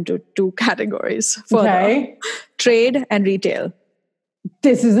divide that into two categories. Trade and retail.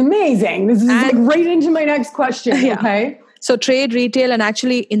 This is amazing. This is like right into my next question. Yeah. Okay. So trade, retail, and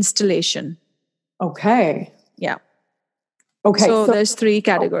actually installation. Okay. Yeah. Okay. So there's 3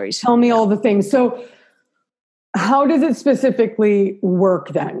 categories. Tell me all the things. So how does it specifically work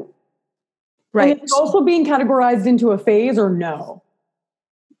then? Right. And it's also being categorized into a phase or no?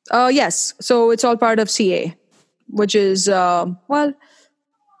 Yes. So it's all part of CA, which is, no,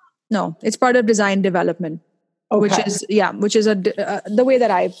 it's part of design development. Okay. Which is the way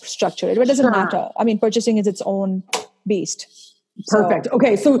that I structure it. But it doesn't matter. I mean, purchasing is its own beast. Perfect.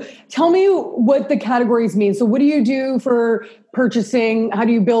 Okay. So tell me what the categories mean. So what do you do for purchasing? How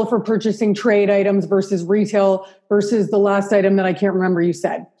do you bill for purchasing trade items versus retail versus the last item that I can't remember you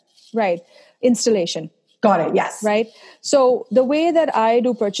said? Right. Installation. Got it. Yes. Right. So the way that I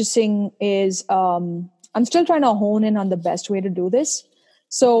do purchasing is I'm still trying to hone in on the best way to do this.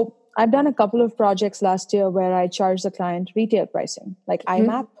 So I've done a couple of projects last year where I charged the client retail pricing, like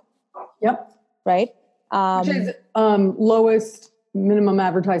IMAP. Yep. Right. Which is lowest minimum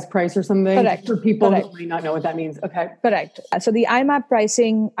advertised price or something. Correct. For people who may not know what that means. Okay. Correct. So the IMAP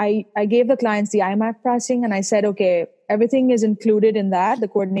pricing, I gave the clients the IMAP pricing and I said, okay, everything is included in that, the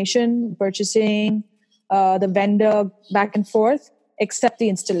coordination, purchasing, the vendor back and forth, except the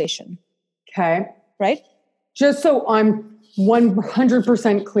installation. Okay. Right? Just so I'm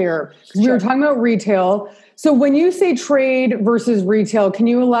 100% clear, because we were talking about retail. So when you say trade versus retail, can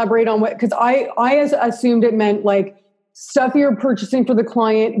you elaborate on what, because I assumed it meant like stuff you're purchasing for the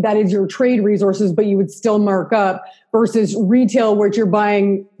client that is your trade resources, but you would still mark up versus retail, which you're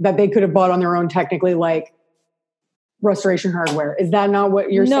buying that they could have bought on their own, technically, like restoration hardware. Is that not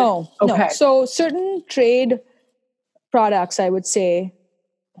what you're saying? Okay. No. So certain trade products, I would say,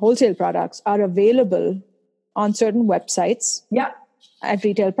 wholesale products are available on certain websites at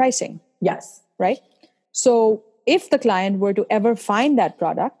retail pricing. Yes. Right? So if the client were to ever find that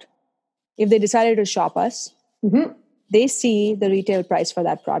product, if they decided to shop us, they see the retail price for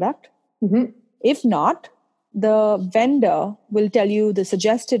that product. If not, the vendor will tell you the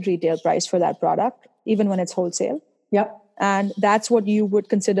suggested retail price for that product, even when it's wholesale. Yep. And that's what you would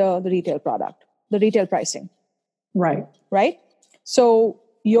consider the retail product, the retail pricing. Right. Right? So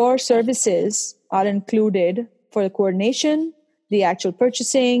your services are included for the coordination, the actual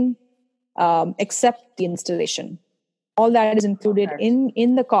purchasing, except the installation. All that is included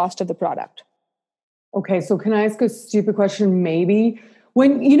in the cost of the product. Okay, so can I ask a stupid question? Maybe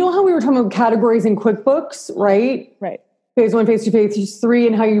when you know how we were talking about categories in QuickBooks, right? Right. Phase 1, phase 2, phase 3,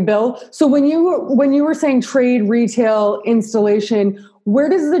 and how you bill. So when you were saying trade, retail, installation, where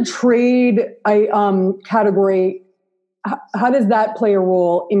does the trade category? How does that play a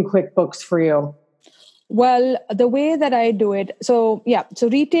role in QuickBooks for you? Well, the way that I do it, so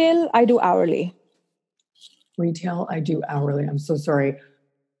retail, I do hourly. Retail, I do hourly. I'm so sorry.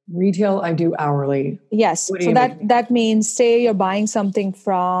 Retail, I do hourly. Yes. So that means, say you're buying something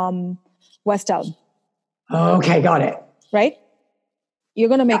from West Elm. Okay, got it. Right? You're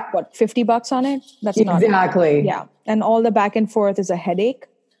going to make what, $50 on it? That's not exactly. Yeah. And all the back and forth is a headache.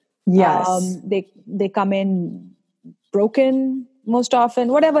 Yes. They come in broken most often,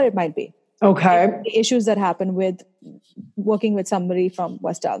 whatever it might be. Okay. The issues that happen with working with somebody from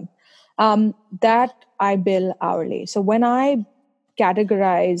West Elm. That I bill hourly. So when I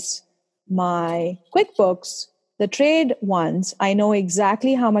categorize my QuickBooks, the trade ones, I know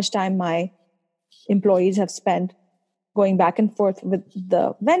exactly how much time my employees have spent going back and forth with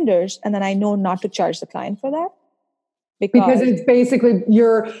the vendors, and then I know not to charge the client for that. Because it's basically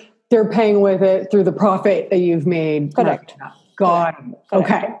they're paying with it through the profit that you've made. Correct. Got it.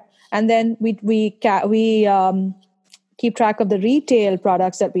 Okay. And then we keep track of the retail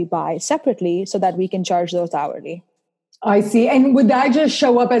products that we buy separately so that we can charge those hourly. I see. And would that just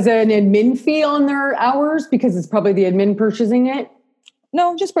show up as an admin fee on their hours because it's probably the admin purchasing it?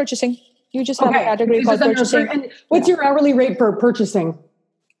 No, just purchasing. You just have a category called purchasing. And what's your hourly rate for purchasing?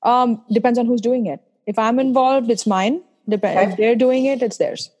 Depends on who's doing it. If I'm involved, it's mine. If they're doing it, it's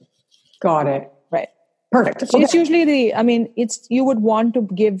theirs. Got it. Right. Perfect. So it's usually you would want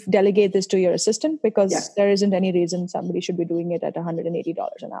to delegate this to your assistant because there isn't any reason somebody should be doing it at $180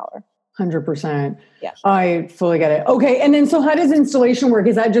 an hour. 100%. Yeah. I fully get it. Okay. And then, so how does installation work?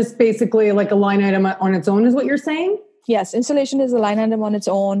 Is that just basically like a line item on its own is what you're saying? Yes. Installation is a line item on its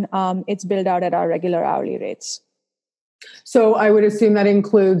own. It's billed out at our regular hourly rates. So I would assume that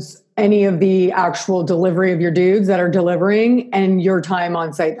includes any of the actual delivery of your dudes that are delivering and your time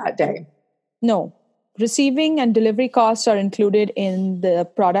on site that day. No. Receiving and delivery costs are included in the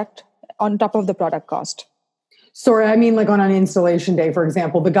product on top of the product cost. Sorry, I mean like on an installation day, for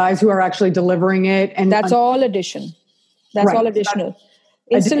example, the guys who are actually delivering it. And that's all addition. That's all additional.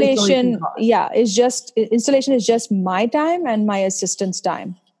 Installation is just my time and my assistant's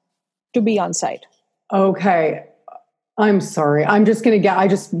time to be on site. Okay. I'm sorry. I'm just going to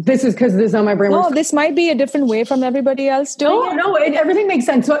this is because this is on my brain. No, this might be a different way from everybody else doing it. No, everything makes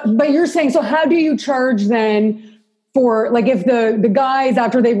sense. But you're saying, so how do you charge then for, like, if the guys,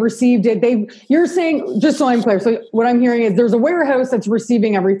 after they've received it, you're saying, just so I'm clear. So what I'm hearing is there's a warehouse that's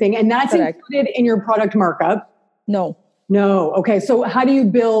receiving everything, and that's Correct. included in your product markup. No. Okay. So how do you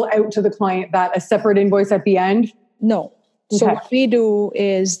bill out to the client that a separate invoice at the end? No. So Okay. what we do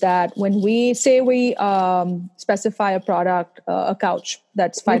is that when we say we specify a product, a couch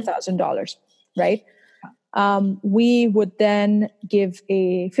that's $5,000, right? We would then give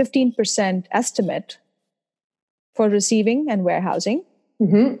a 15% estimate for receiving and warehousing,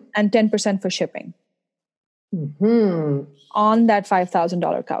 and 10% for shipping on that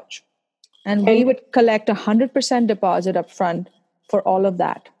 $5,000 couch. And we would collect 100% deposit up front for all of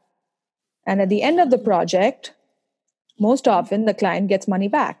that. And at the end of the project, most often the client gets money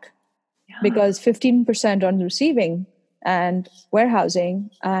back because 15% on receiving and warehousing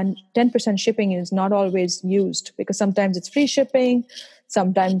and 10% shipping is not always used, because sometimes it's free shipping,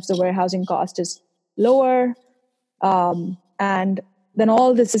 sometimes the warehousing cost is lower. And then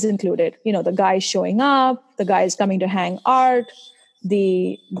all this is included. The guys showing up, the guys coming to hang art,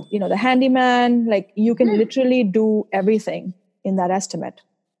 the handyman, like you can literally do everything in that estimate.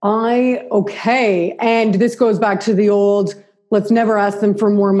 Okay. And this goes back to the old, let's never ask them for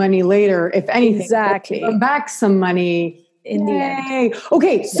more money later. If anything, exactly. Give them back some money in the end.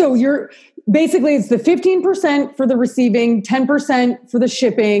 Okay. Yes. So you're basically, it's the 15% for the receiving, 10% for the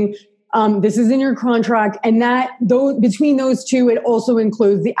shipping. This is in your contract. And between those two, it also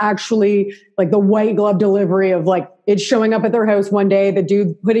includes the the white glove delivery of it's showing up at their house one day, the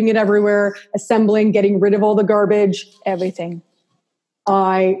dude putting it everywhere, assembling, getting rid of all the garbage, everything.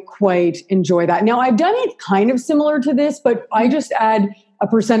 I quite enjoy that. Now, I've done it kind of similar to this, but I just add a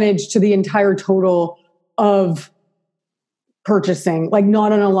percentage to the entire total of purchasing,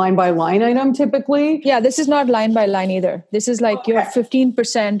 not on a line by line item typically. Yeah, this is not line by line either. This is your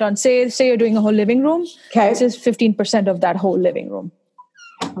 15% on, say you're doing a whole living room. Okay. This is 15% of that whole living room.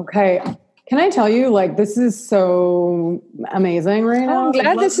 Okay. Can I tell you, this is so amazing right now? I'm glad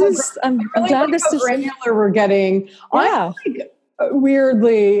I'm glad this is granular we're getting. Yeah. I'm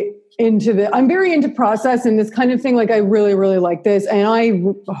weirdly into I'm very into process and this kind of thing. I really, really like this. And I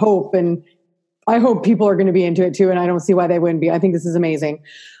hope people are going to be into it too. And I don't see why they wouldn't be. I think this is amazing.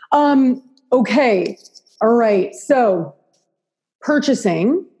 Okay. All right. So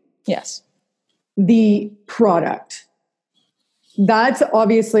purchasing. Yes. The product. That's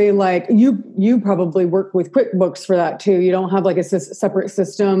obviously you probably work with QuickBooks for that too. You don't have a separate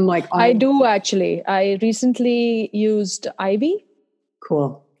system I do actually. I recently used Ivy.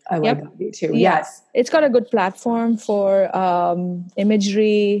 Cool. I like Ivy too. Yeah. Yes. It's got a good platform for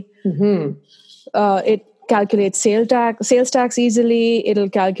imagery. It calculates sales tax easily. It'll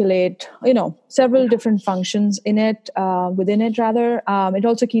calculate, several different functions within it rather. It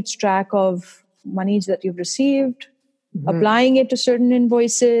also keeps track of monies that you've received, applying it to certain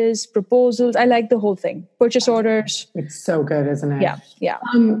invoices, proposals. I like the whole thing. Purchase orders. It's so good, isn't it? Yeah.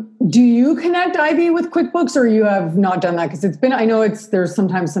 Do you connect Ivy with QuickBooks, or you have not done that? Because I know there's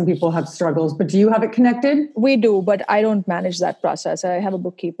sometimes some people have struggles, but do you have it connected? We do, but I don't manage that process. I have a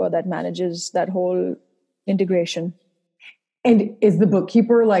bookkeeper that manages that whole integration. And is the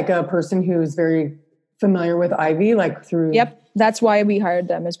bookkeeper a person who's very familiar with Ivy, through? Yep. That's why we hired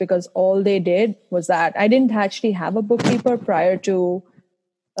them, is because all they did was that. I didn't actually have a bookkeeper prior to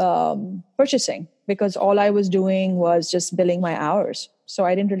purchasing, because all I was doing was just billing my hours. So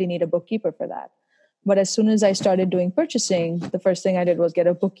I didn't really need a bookkeeper for that. But as soon as I started doing purchasing, the first thing I did was get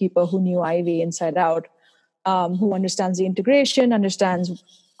a bookkeeper who knew Ivy inside out, who understands the integration, understands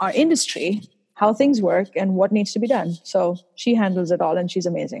our industry, how things work, and what needs to be done. So she handles it all, and she's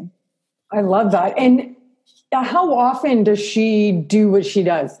amazing. I love that. And how often does she do what she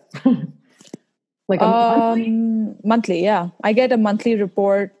does? Monthly? Monthly, yeah. I get a monthly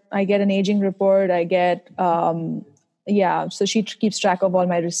report. I get an aging report. I get, so she keeps track of all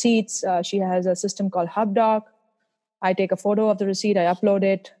my receipts. She has a system called HubDoc. I take a photo of the receipt. I upload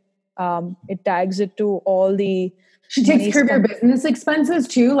it. It tags it to all the... She takes care of your business expenses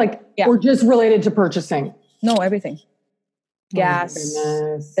too? Or just related to purchasing? No, everything. Gas,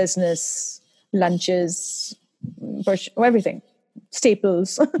 business, lunches, everything.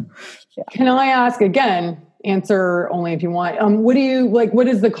 Staples. Yeah. Can I ask again, answer only if you want, what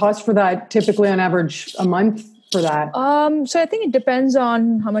is the cost for that typically on average a month for that? So I think it depends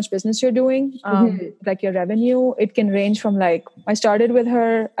on how much business you're doing, your revenue. It can range from I started with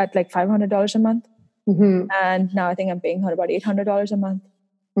her at $500 a month. And now I think I'm paying her about $800 a month.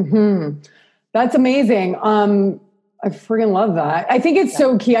 That's amazing. I freaking love that. I think it's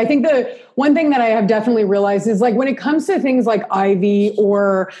so key. I think the one thing that I have definitely realized is like when it comes to things like Ivy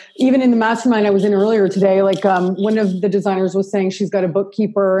or even in the mastermind I was in earlier today, like one of the designers was saying she's got a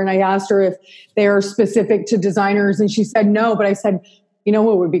bookkeeper and I asked her if they are specific to designers and she said no, but I said, you know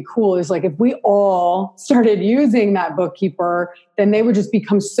what would be cool is like if we all started using that bookkeeper, then they would just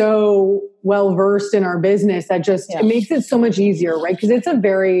become so well versed in our business that just it makes it so much easier, right? Because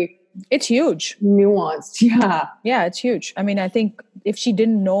it's huge. Nuanced. Yeah. Yeah, it's huge. I mean, I think if she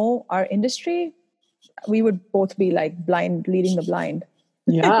didn't know our industry, we would both be like blind, leading the blind.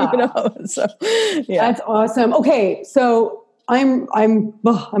 Yeah. So, yeah. That's awesome. Okay. So I'm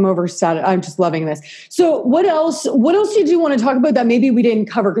overstated. I'm just loving this. So what else did you want to talk about that maybe we didn't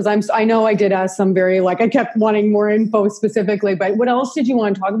cover? Because I know I did ask some very I kept wanting more info specifically, but what else did you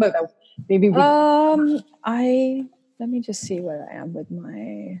want to talk about that maybe let me just see where I am with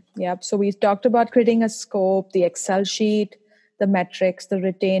so we talked about creating a scope, the Excel sheet, the metrics, the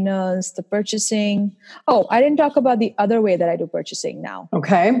retainers, the purchasing. Oh, I didn't talk about the other way that I do purchasing now.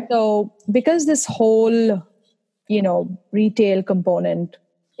 Okay. So because this whole, retail component,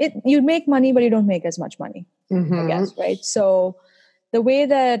 you make money, but you don't make as much money, I guess, right? So the way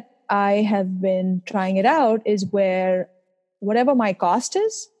that I have been trying it out is where whatever my cost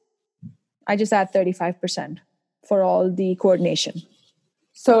is, I just add 35% for all the coordination.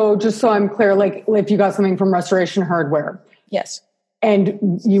 So just so I'm clear, like if you got something from Restoration Hardware. Yes. And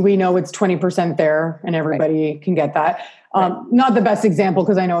we know it's 20% there and everybody can get that. Not the best example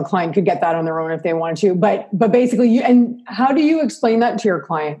because I know a client could get that on their own if they wanted to, but basically and how do you explain that to your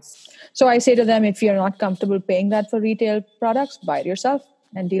clients? So I say to them, if you're not comfortable paying that for retail products, buy it yourself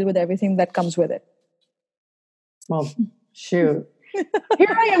and deal with everything that comes with it. Well, shoot. Here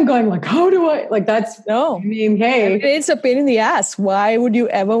I am going like, how do I hey, it's a pain in the ass. Why would you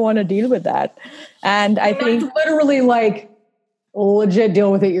ever want to deal with that? And I think literally like legit deal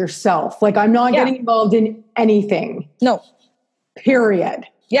with it yourself. Like I'm not getting involved in anything. No. Period.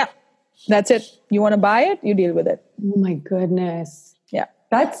 Yeah. That's it. You want to buy it, you deal with it. Oh my goodness. Yeah.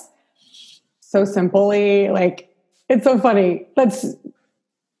 That's so simply it's so funny. That's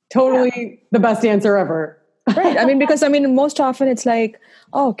totally the best answer ever. Right. I mean, because most often it's like,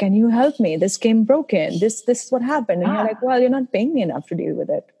 oh, can you help me? This came broken. This is what happened. And you're like, well, you're not paying me enough to deal with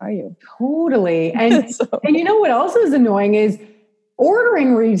it, are you? Totally. And and you know what else is annoying is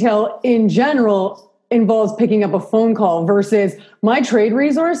ordering retail in general involves picking up a phone call versus my trade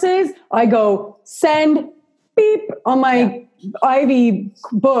resources. I go send beep on my Ivy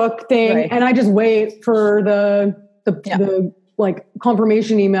book thing and I just wait for the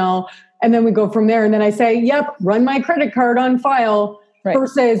confirmation email. And then we go from there. And then I say, yep, run my credit card on file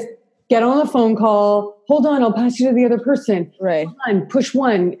versus get on the phone call. Hold on, I'll pass you to the other person. Right. Hold on, push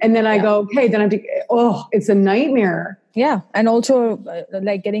one. And then I go, okay, then I have to, it's a nightmare. Yeah. And also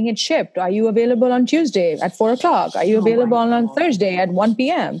getting it shipped. Are you available on Tuesday at 4:00? Are you available on Thursday at 1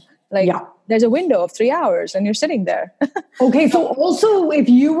 p.m.? There's a window of 3 hours and you're sitting there. Okay. So also if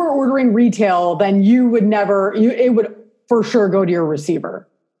you were ordering retail, then you would it would for sure go to your receiver.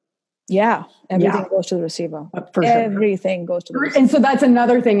 Yeah. Everything goes to the receiver. For sure. Everything goes to the receiver. And so that's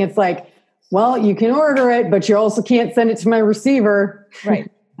another thing. It's like, well, you can order it, but you also can't send it to my receiver.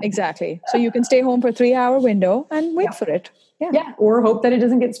 Right. Exactly. So you can stay home for a 3-hour window and wait for it. Yeah. Or hope that it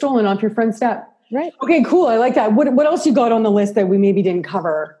doesn't get stolen off your front step. Right. Okay, cool. I like that. What else you got on the list that we maybe didn't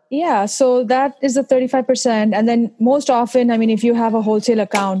cover? Yeah. So that is the 35%. And then most often, if you have a wholesale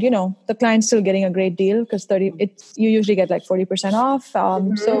account, the client's still getting a great deal because you usually get like 40% off.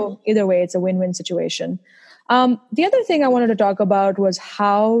 So either way, it's a win-win situation. The other thing I wanted to talk about was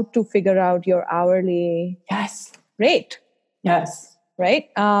how to figure out your hourly rate. Yes. Right.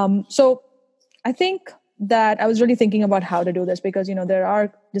 So I think that I was really thinking about how to do this because, there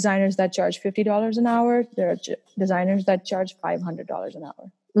are designers that charge $50 an hour. There are designers that charge $500 an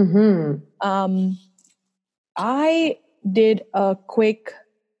hour. Mm-hmm. I did a quick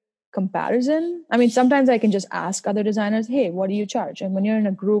comparison. Sometimes I can just ask other designers, hey, what do you charge? And when you're in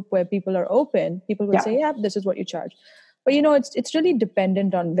a group where people are open, people will say, yeah, this is what you charge. But, it's really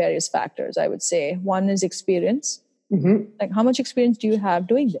dependent on various factors, I would say. One is experience. Mm-hmm. Like, how much experience do you have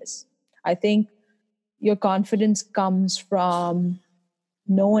doing this? I think your confidence comes from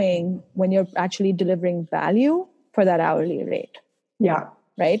knowing when you're actually delivering value for that hourly rate. Yeah.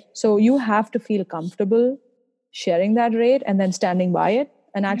 Right? So you have to feel comfortable sharing that rate and then standing by it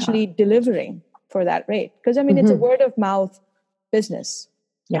and actually delivering for that rate. Because, it's a word of mouth business.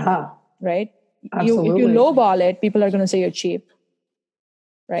 Yeah. Right? Absolutely. If you lowball it, people are going to say you're cheap.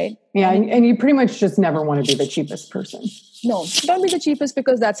 Right? Yeah. And you pretty much just never want to be the cheapest person. No, don't be the cheapest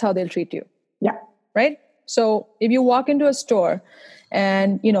because that's how they'll treat you. Yeah. Right? So if you walk into a store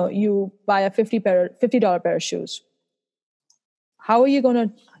and you buy a $50 pair of shoes, how are you going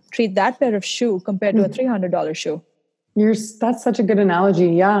to treat that pair of shoe compared to a $300 shoe? That's such a good analogy.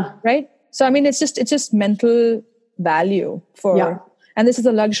 Yeah. Right. So, I mean, it's just mental value and this is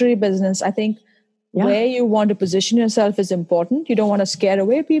a luxury business. I think where you want to position yourself is important. You don't want to scare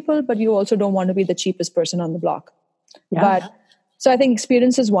away people, but you also don't want to be the cheapest person on the block. Yeah. But so I think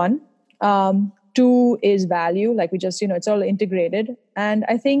experience is one. Two is value. Like we just, it's all integrated. And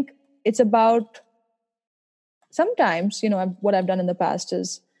I think it's about sometimes, what I've done in the past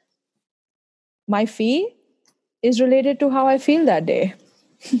is my fee is related to how I feel that day.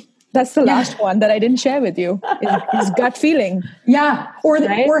 That's the last one that I didn't share with you is gut feeling. Yeah.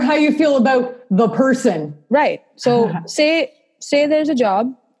 Or how you feel about the person. Right. So say there's a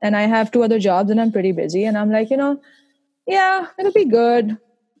job and I have 2 other jobs and I'm pretty busy and I'm like, it'll be good.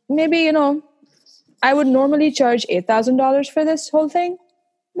 Maybe, I would normally charge $8,000 for this whole thing,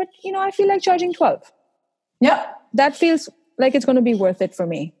 but I feel like charging 12. Yeah. That feels like it's going to be worth it for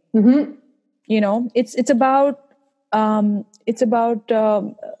me. Mm-hmm. It's about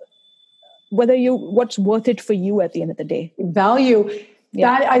what's worth it for you at the end of the day. Value.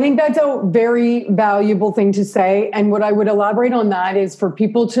 Yeah. I think that's a very valuable thing to say. And what I would elaborate on that is for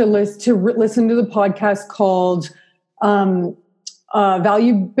people to listen to the podcast called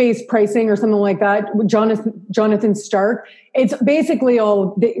Value-Based Pricing or something like that. Jonathan Stark. It's basically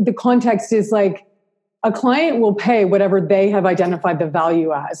all the context is like a client will pay whatever they have identified the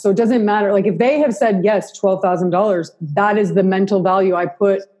value as. So it doesn't matter. Like if they have said, yes, $12,000, that is the mental value I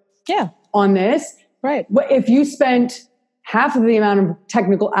put on this. Right. But if you spent half of the amount of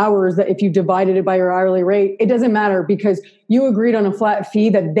technical hours that if you divided it by your hourly rate, it doesn't matter because you agreed on a flat fee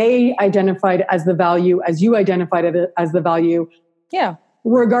that they identified as the value, as you identified it as the value. Yeah.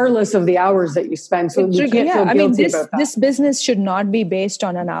 Regardless of the hours that you spend. So you can't feel guilty about that. This business should not be based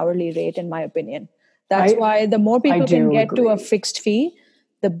on an hourly rate, in my opinion. That's why the more people can get to a fixed fee,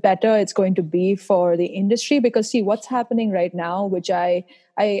 the better it's going to be for the industry. Because see, what's happening right now, which I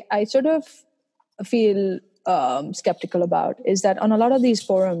sort of feel skeptical about, is that on a lot of these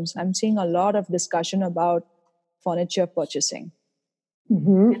forums, I'm seeing a lot of discussion about furniture purchasing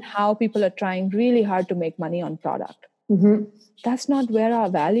and how people are trying really hard to make money on product. Mm-hmm. That's not where our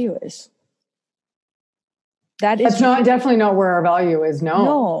value is. That's definitely not where our value is.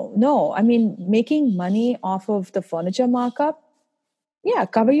 No. I mean, making money off of the furniture markup,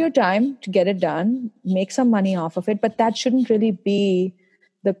 cover your time to get it done, make some money off of it, but that shouldn't really be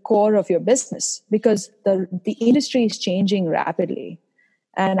the core of your business because the industry is changing rapidly.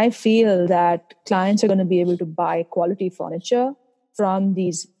 And I feel that clients are going to be able to buy quality furniture from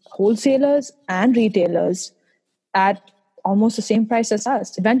these wholesalers and retailers at almost the same price as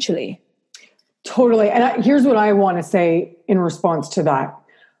us eventually. Totally. And here's what I want to say in response to that.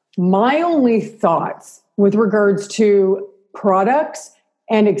 My only thoughts with regards to products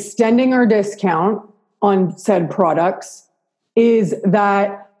and extending our discount on said products is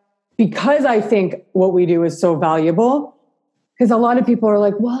that because I think what we do is so valuable, because a lot of people are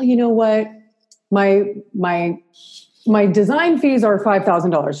like, well, you know what? My design fees are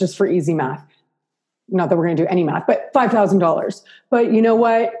 $5,000 just for easy math. Not that we're going to do any math, but $5,000. But you know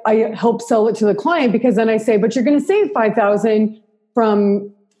what? I help sell it to the client because then I say, but you're going to save $5,000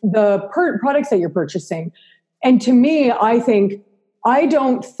 from the products that you're purchasing. And to me, I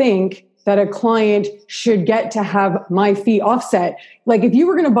don't think that a client should get to have my fee offset. Like if you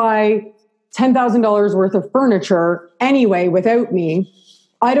were going to buy $10,000 worth of furniture anyway without me,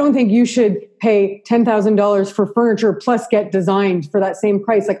 I don't think you should pay $10,000 for furniture plus get designed for that same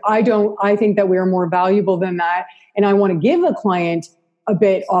price. Like I think that we are more valuable than that. And I want to give a client a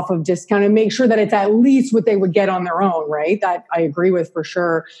bit off of discount and make sure that it's at least what they would get on their own, right? That I agree with for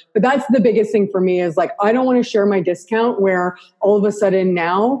sure. But that's the biggest thing for me is like, I don't want to share my discount where all of a sudden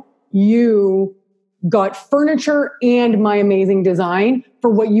now you got furniture and my amazing design for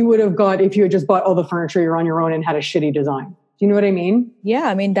what you would have got if you had just bought all the furniture you're on your own and had a shitty design. Do you know what I mean? Yeah,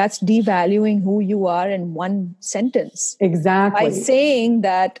 I mean, that's devaluing who you are in one sentence. Exactly. By saying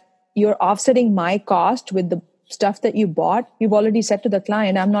that you're offsetting my cost with the stuff that you bought, you've already said to the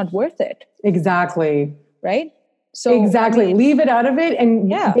client, I'm not worth it. Exactly. Right? So exactly. I mean, leave it out of it. And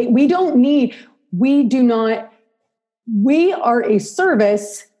we are a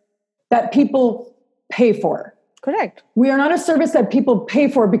service that people pay for. Correct. We are not a service that people pay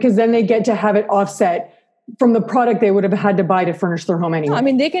for because then they get to have it offset from the product they would have had to buy to furnish their home anyway. No, I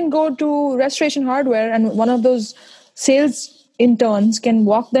mean, they can go to Restoration Hardware and one of those sales interns can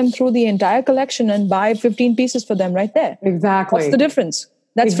walk them through the entire collection and buy 15 pieces for them right there. Exactly. What's the difference?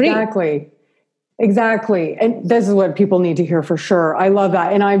 That's free. Exactly. And this is what people need to hear for sure. I love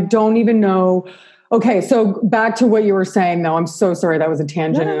that. And I don't even know. Okay. So back to what you were saying though. I'm so sorry. That was a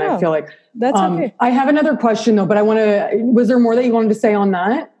tangent. No, And no, I no. feel like That's okay. I have another question though, but was there more that you wanted to say on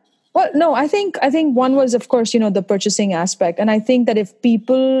that? Well, no, I think one was, of course, the purchasing aspect. And I think that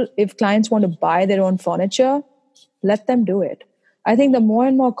if clients want to buy their own furniture, let them do it. I think the more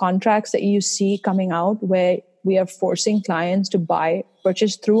and more contracts that you see coming out where we are forcing clients to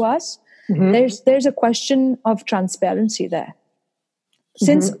purchase through us, there's a question of transparency there.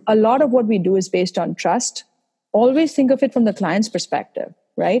 Since a lot of what we do is based on trust, always think of it from the client's perspective,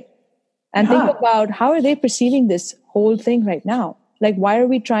 right? And think about how are they perceiving this whole thing right now? Like, why are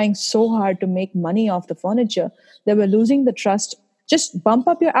we trying so hard to make money off the furniture that we're losing the trust? Just bump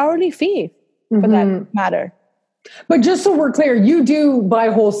up your hourly fee for that matter. But just so we're clear, you do buy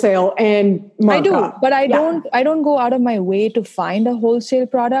wholesale and markup. I do, but I don't go out of my way to find a wholesale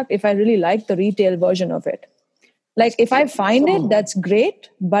product if I really like the retail version of it. Like if I find it, that's great.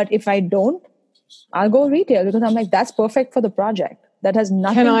 But if I don't, I'll go retail because I'm like, that's perfect for the project. That has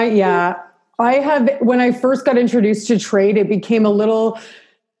nothing. I have, when I first got introduced to trade, it became a little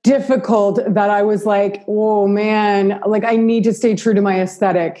difficult that I was like, oh man, like I need to stay true to my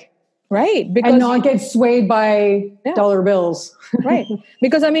aesthetic. Right. Because and not get swayed by dollar bills. Right.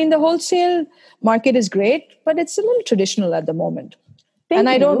 Because I mean, the wholesale market is great, but it's a little traditional at the moment.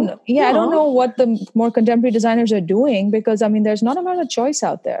 I don't know what the more contemporary designers are doing because I mean, there's not a lot of choice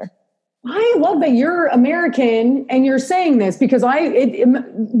out there. I love that you're American and you're saying this because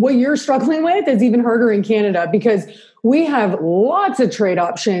what you're struggling with is even harder in Canada because we have lots of trade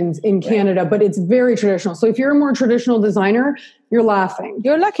options in Canada, but it's very traditional. So if you're a more traditional designer, you're laughing.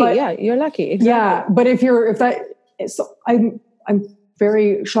 You're lucky. You're lucky. Exactly. Yeah. But I'm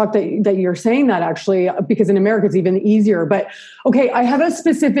very shocked that you're saying that actually, because in America it's even easier. But okay, I have a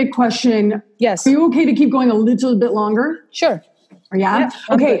specific question. Yes. Are you okay to keep going a little bit longer? Sure. Yeah.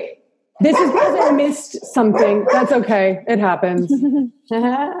 Okay. This is because I missed something. That's okay. It happens.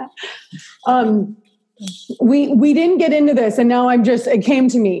 We didn't get into this, and now it came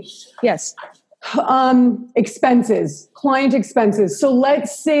to me. Yes. Expenses, client expenses. So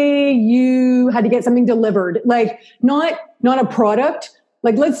let's say you had to get something delivered, like not a product.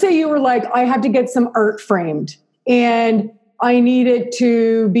 Like let's say you were like, I have to get some art framed, and I need it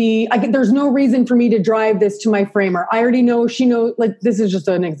to be, there's no reason for me to drive this to my framer. I already know, she knows, like, this is just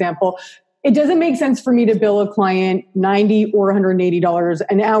an example. It doesn't make sense for me to bill a client $90 or $180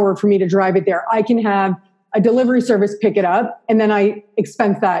 an hour for me to drive it there. I can have a delivery service pick it up and then I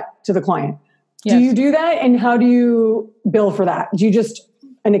expense that to the client. Yes. Do you do that? And how do you bill for that? Do you just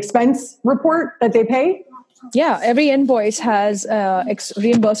an expense report that they pay? Yeah. Every invoice has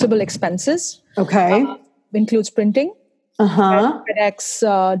reimbursable expenses. Okay. Includes printing.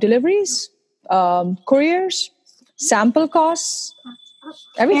 FedEx deliveries, couriers, sample costs,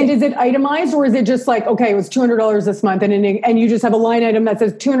 everything. And is it itemized or is it just like, okay, it was $200 this month and you just have a line item that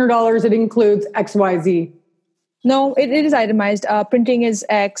says $200, it includes XYZ? No, it is itemized. Printing is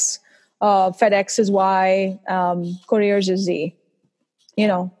X, FedEx is Y, couriers is Z.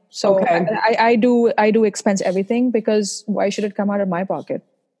 So okay. I do expense everything because why should it come out of my pocket?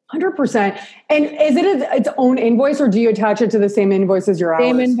 100%. And is it its own invoice or do you attach it to the same invoice as your hours?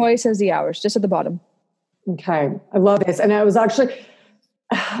 Same invoice as the hours, just at the bottom. Okay. I love this. And I was actually...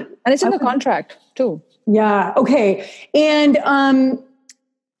 And it's in the contract too. Yeah. Okay. And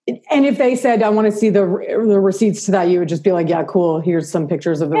if they said, I want to see the receipts to that, you would just be like, yeah, cool. Here's some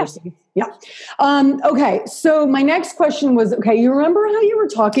pictures of the receipts. Yeah. Okay. So my next question was, okay, you remember how you were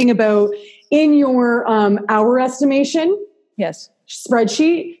talking about in your hour estimation? Yes.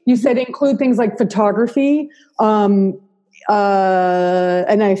 Spreadsheet, you said include things like photography, and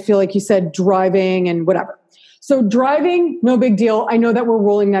I feel like you said driving and whatever. So driving, no big deal. I know that we're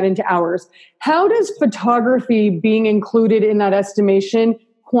rolling that into hours. How does photography being included in that estimation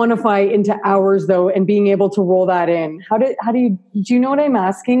quantify into hours though, and being able to roll that in? Do you know what I'm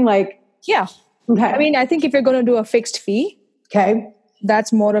asking? Like, yeah. Okay. I mean, I think if you're going to do a fixed fee, okay,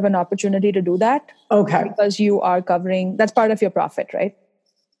 that's more of an opportunity to do that. Okay. Because you are covering, that's part of your profit, right?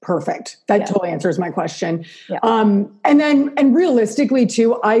 Perfect. That totally answers my question. Yeah. And realistically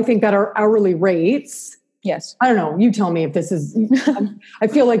too, I think that our hourly rates, yes. I don't know. You tell me if this is, I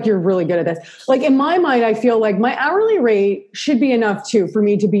feel like you're really good at this. Like in my mind, I feel like my hourly rate should be enough too, for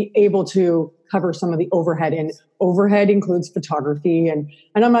me to be able to cover some of the overhead, and overhead includes photography. And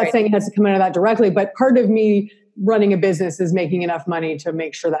I'm not saying it has to come out of that directly, but part of me running a business is making enough money to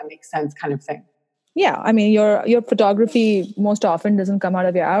make sure that makes sense kind of thing. Yeah. I mean, your photography most often doesn't come out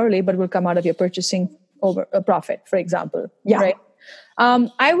of your hourly, but will come out of your purchasing over a profit, for example. Yeah. Right.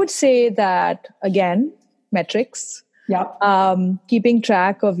 I would say that, again, metrics. Yep. Keeping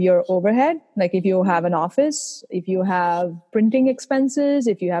track of your overhead, like if you have an office, if you have printing expenses,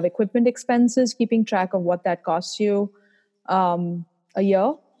 if you have equipment expenses, keeping track of what that costs you a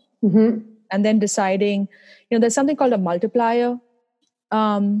year. And then deciding, there's something called a multiplier.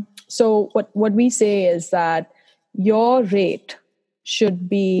 So what we say is that your rate should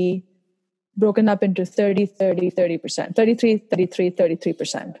be broken up into 30%,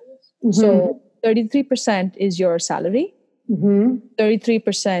 33%. So 33% is your salary,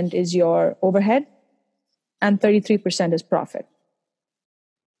 33% is your overhead, and 33% is profit.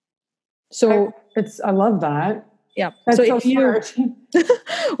 So I love that. Yeah. That's so so if you, smart.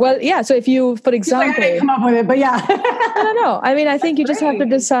 well, yeah. So if you, for example, I didn't come up with it, but yeah. no. I mean, I think you just have to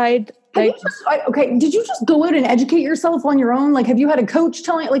decide. Like, okay. Did you just go out and educate yourself on your own? Like, have you had a coach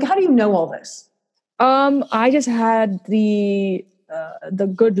telling? Like, how do you know all this? I just had the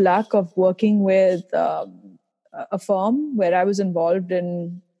good luck of working with a firm where I was involved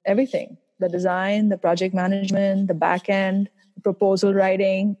in everything: the design, the project management, the back end, proposal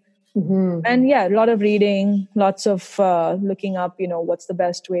writing. And yeah, a lot of reading, lots of looking up, what's the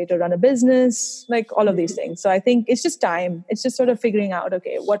best way to run a business, like all of these things. So I think it's just time. It's just sort of figuring out,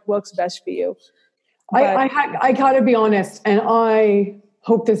 okay, what works best for you. I gotta be honest, and I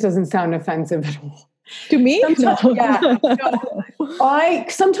hope this doesn't sound offensive at all. To me? No. Yeah.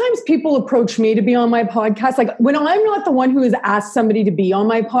 Sometimes people approach me to be on my podcast. Like when I'm not the one who has asked somebody to be on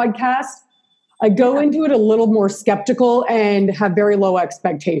my podcast, I go into it a little more skeptical and have very low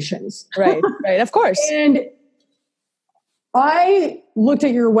expectations. Right, of course. And I looked at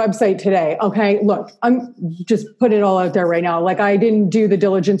your website today. Okay, look, I'm just put it all out there right now. Like I didn't do the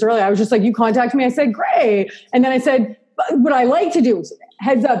diligence early. I was just like, you contacted me. I said, great. And then I said, what I like to do is,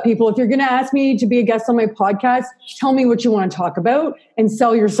 heads up, people, if you're going to ask me to be a guest on my podcast, tell me what you want to talk about and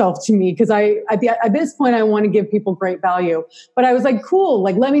sell yourself to me. Because at this point, I want to give people great value. But I was like, cool,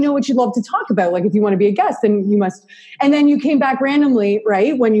 like, let me know what you'd love to talk about. Like, if you want to be a guest, then you must. And then you came back randomly,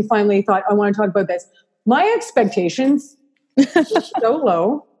 right? When you finally thought, I want to talk about this. My expectations were so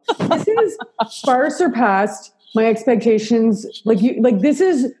low. This is far surpassed my expectations.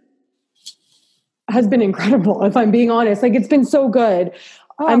 Has been incredible, if I'm being honest. Like, it's been so good.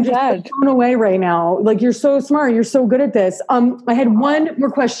 Oh, I'm just blown away right now. Like, you're so smart. You're so good at this. I had one more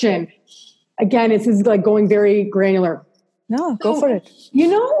question. Again, this is like going very granular. No, go for it.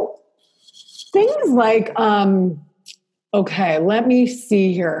 Things like, okay, let me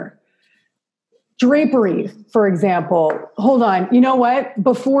see here. Drapery, for example. Hold on. You know what?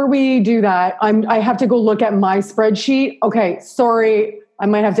 Before we do that, I have to go look at my spreadsheet. Okay, sorry. I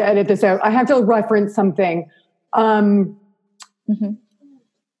might have to edit this out. I have to reference something. And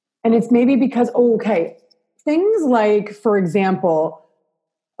it's maybe because, things like, for example,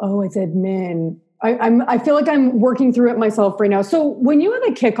 it's admin. I feel like I'm working through it myself right now. So when you have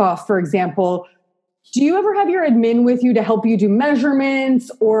a kickoff, for example, do you ever have your admin with you to help you do measurements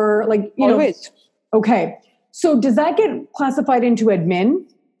or Always. Okay. So does that get classified into admin?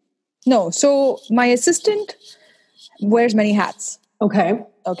 No. So my assistant wears many hats. Okay.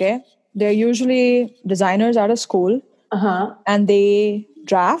 They're usually designers out of school. And they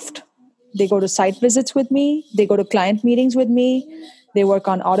draft. They go to site visits with me. They go to client meetings with me. They work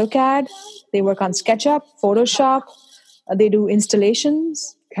on AutoCAD. They work on SketchUp, Photoshop. They do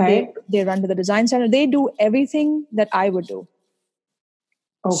installations. Okay. They run to the design center. They do everything that I would do.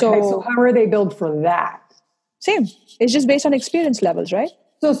 Okay. So how are they billed for that? Same. It's just based on experience levels, right?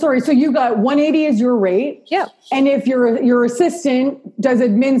 So sorry. So you got 180 is your rate. Yeah. And if your assistant does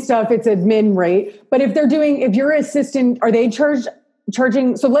admin stuff, it's admin rate. But if your assistant, are they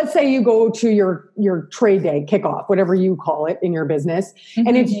charging? So let's say you go to your trade day kickoff, whatever you call it in your business,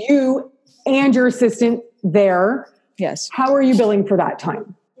 and it's you and your assistant there. Yes. How are you billing for that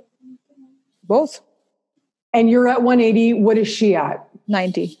time? Both. And you're at 180. What is she at?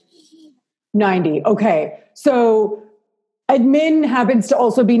 90. Okay. So admin happens to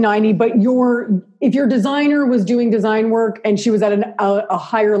also be 90, but if your designer was doing design work and she was at a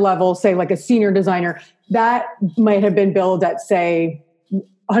higher level, say like a senior designer, that might have been billed at, say,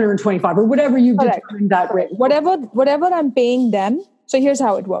 125 or whatever you determined that rate. Whatever I'm paying them. So here's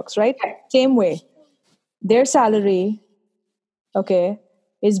how it works, right? Okay. Same way. Their salary,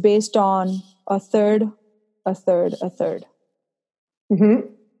 is based on a third.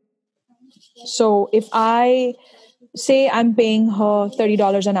 So if I say I'm paying her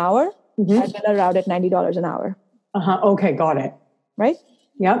 $30 an hour, I bill her out at $90 an hour. Okay, got it. Right?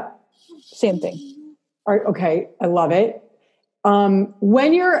 Yep. Same thing. All right, okay, I love it. When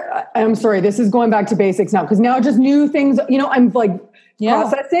I'm sorry, this is going back to basics now, because now just new things, I'm like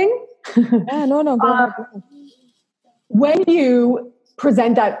processing. Yeah, no, go ahead. When you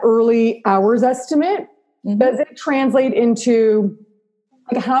present that early hours estimate, does it translate into,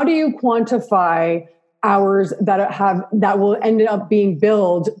 like, how do you quantify hours that will end up being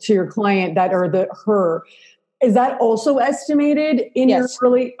billed to your client her? Is that also estimated in your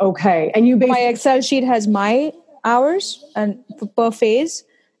early? Okay. And my Excel sheet has my hours and per phase,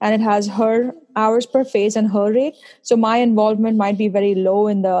 and it has her hours per phase and her rate. So my involvement might be very low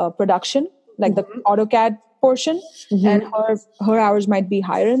in the production, like the AutoCAD portion, and her hours might be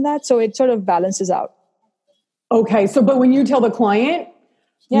higher in that. So it sort of balances out. Okay. So, but when you tell the client,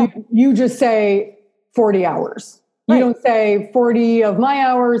 you just say 40 hours. You don't say 40 of my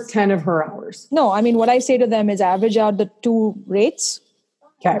hours, 10 of her hours. No, I mean, what I say to them is average out the two rates.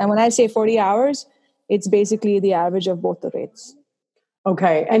 Okay. And when I say 40 hours, it's basically the average of both the rates.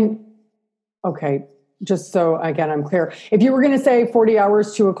 Okay. Just so again, I'm clear. If you were going to say 40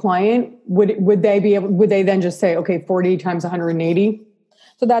 hours to a client, would they then just say, okay, 40 times 180?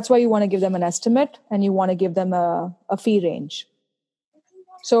 So that's why you want to give them an estimate, and you want to give them a fee range.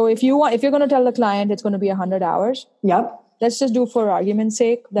 So if you're going to tell the client it's going to be 100 hours. Yep. Let's just do, for argument's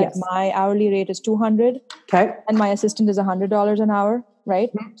sake, that my hourly rate is 200. Okay. And my assistant is $100 an hour,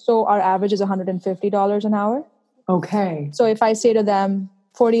 right? So our average is $150 an hour. Okay. So if I say to them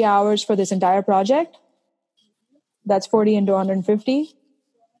 40 hours for this entire project, that's 40 into 150,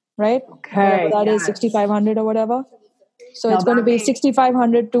 right? Okay. Whatever that is, 6,500 or whatever. So it's going to be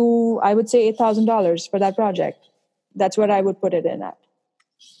 6,500 to, I would say, $8,000 for that project. That's what I would put it in at.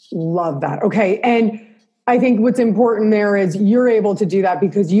 Love that. Okay. And I think what's important there is you're able to do that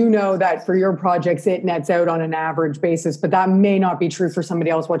because you know that for your projects, it nets out on an average basis, but that may not be true for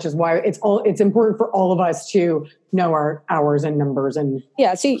somebody else, which is why it's important for all of us to know our hours and numbers. And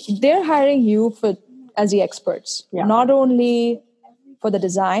see, they're hiring you as the experts, not only for the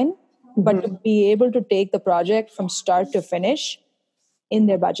design, but to be able to take the project from start to finish in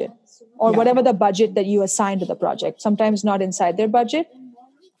their budget, or whatever the budget that you assign to the project. Sometimes not inside their budget,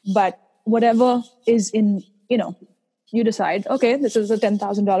 but whatever is in, you decide, okay, this is a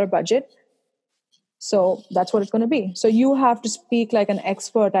 $10,000 budget. So that's what it's going to be. So you have to speak like an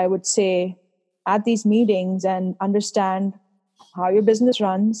expert, I would say, at these meetings and understand how your business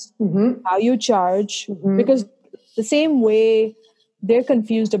runs, how you charge, because the same way they're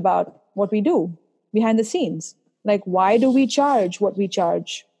confused about what we do behind the scenes. Like, why do we charge what we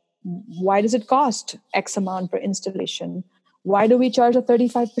charge? Why does it cost X amount per installation? Why do we charge a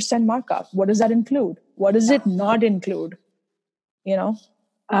 35% markup? What does that include? What does it not include?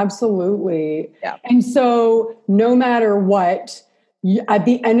 Absolutely. Yeah. And so no matter what, at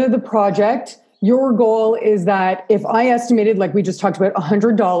the end of the project, your goal is that if I estimated, like we just talked about,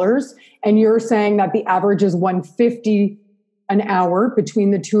 $100, and you're saying that the average is $150 an hour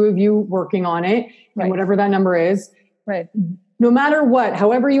between the two of you working on it, and whatever that number is, right? No matter what,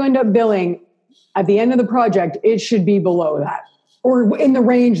 however you end up billing, at the end of the project, it should be below that or in the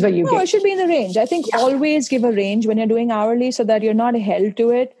range that you get. No, it should be in the range. I think always give a range when you're doing hourly so that you're not held to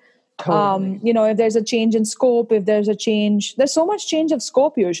it. Totally. If there's a change in scope, there's so much change of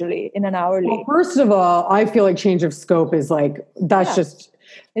scope usually in an hourly. Well, first of all, I feel like change of scope is it's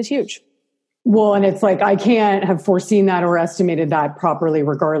huge. Well, and it's like, I can't have foreseen that or estimated that properly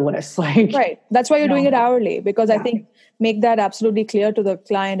regardless. Right. That's why you're doing it hourly, because I think make that absolutely clear to the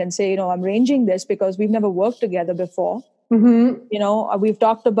client and say, I'm ranging this because we've never worked together before. We've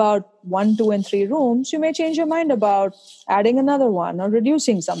talked about 1, 2, and 3 rooms. You may change your mind about adding another one or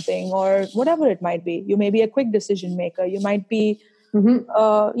reducing something or whatever it might be. You may be a quick decision maker. You might be,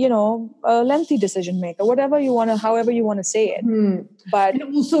 a lengthy decision maker, however you want to say it. But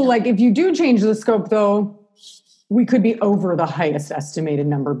and also, like, if you do change the scope, though, we could be over the highest estimated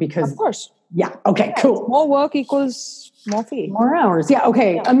number because, of course, okay, cool. More work equals more fee, more hours.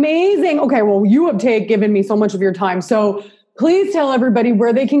 Amazing. Okay, well, you have given me so much of your time, so please tell everybody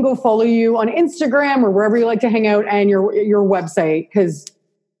where they can go follow you on Instagram or wherever you like to hang out, and your website, because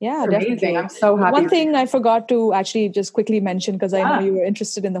definitely. I'm so happy. One thing I forgot to actually just quickly mention, because I know you were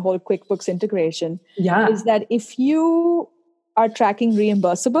interested in the whole QuickBooks integration, is that if you are tracking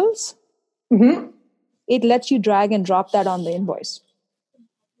reimbursables, it lets you drag and drop that on the invoice.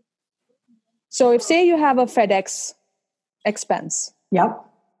 So if, say, you have a FedEx expense,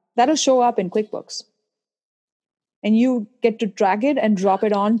 that'll show up in QuickBooks. And you get to drag it and drop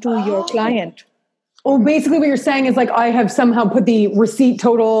it on to your client. Oh, basically what you're saying is, like, I have somehow put the receipt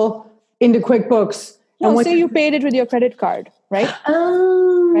total into QuickBooks. No, say you paid it with your credit card, right?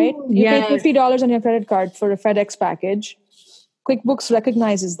 Oh, right? You paid $50 on your credit card for a FedEx package. QuickBooks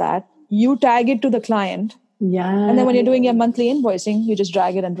recognizes that. You tag it to the client. Yeah. And then when you're doing your monthly invoicing, you just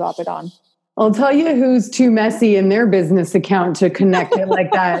drag it and drop it on. I'll tell you who's too messy in their business account to connect it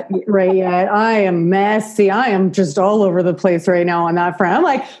like that right yet. I am messy. I am just all over the place right now on that front. I'm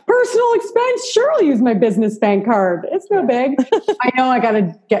like, personal expense, sure, I'll use my business bank card. It's no big. I know I got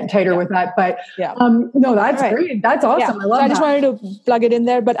to get tighter with that, but no, that's great. That's awesome. I love that. I just wanted to plug it in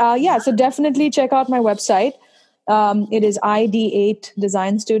there. But so definitely check out my website. It is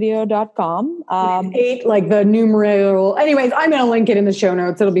id8designstudio.com. 8, like the numeral. Anyways, I'm going to link it in the show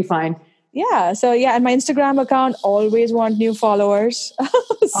notes. It'll be fine. Yeah. So and my Instagram account, always want new followers.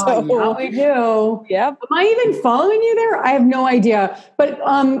 Yeah, we do. Yep. Am I even following you there? I have no idea. But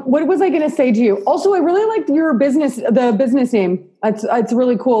what was I going to say to you? Also, I really liked your the business name. It's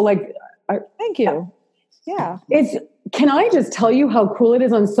really cool. Like, thank you. Yeah. Can I just tell you how cool it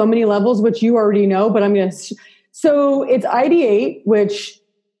is on so many levels, which you already know, but I'm going to. So it's ID8, which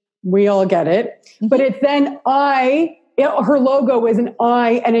we all get it, but it's then her logo is an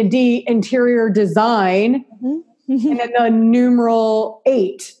I and a D, interior design, and then the numeral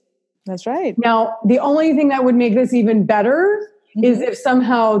 8. That's right. Now, the only thing that would make this even better is if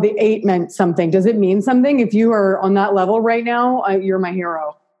somehow the 8 meant something. Does it mean something? If you are on that level right now, you're my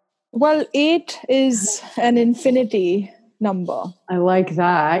hero. Well, 8 is an infinity number. I like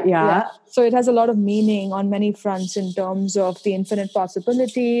that. Yeah. So it has a lot of meaning on many fronts in terms of the infinite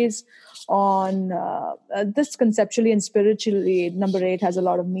possibilities. On this conceptually and spiritually, number 8 has a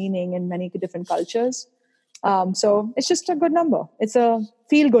lot of meaning in many different cultures. So it's just a good number. It's a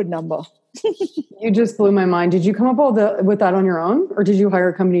feel-good number. You just blew my mind. Did you come up with that on your own, or did you hire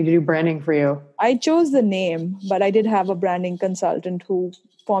a company to do branding for you? I chose the name, but I did have a branding consultant who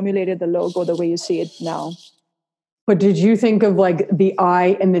formulated the logo the way you see it now. But did you think of like the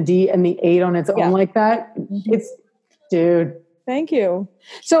I and the D and the 8 on its own like that? Dude. Thank you.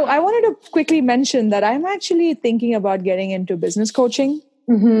 So I wanted to quickly mention that I'm actually thinking about getting into business coaching.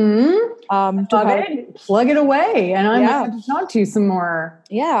 Plug it away, and I'm going to talk to you some more.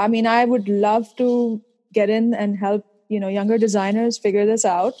 Yeah, I mean, I would love to get in and help younger designers figure this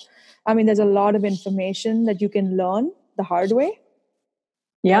out. I mean, there's a lot of information that you can learn the hard way.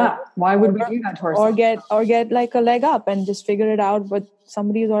 Yeah, why would we do that to ourselves? Or get like a leg up and just figure it out, but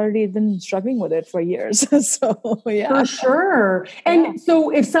somebody who's already been struggling with it for years. So yeah, for sure. And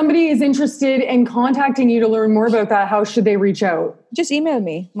so, if somebody is interested in contacting you to learn more about that, how should they reach out? Just email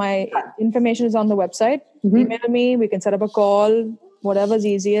me. My information is on the website. Email me. We can set up a call, whatever's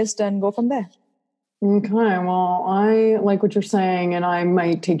easiest, and go from there. Okay. Well, I like what you're saying, and I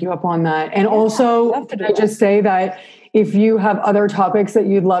might take you up on that. And also, can I just say that if you have other topics that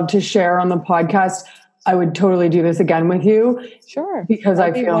you'd love to share on the podcast, I would totally do this again with you. Sure. Because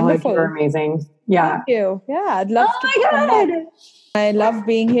I feel like you're amazing. Yeah. Thank you. Yeah, I'd love to. Oh my God. I love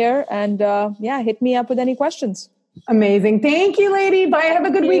being here, and hit me up with any questions. Amazing. Thank you, lady. Bye. Have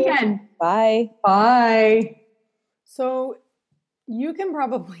a good weekend. Bye. Bye. So you can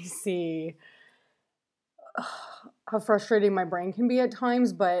probably see how frustrating my brain can be at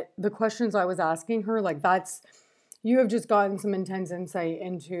times, but the questions I was asking her, you have just gotten some intense insight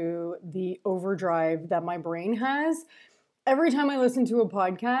into the overdrive that my brain has. Every time I listen to a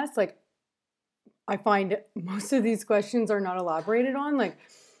podcast, I find most of these questions are not elaborated on.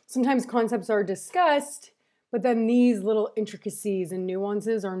 Sometimes concepts are discussed, but then these little intricacies and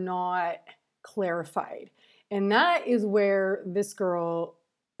nuances are not clarified. And that is where this girl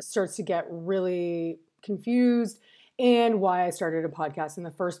starts to get really confused, and why I started a podcast in the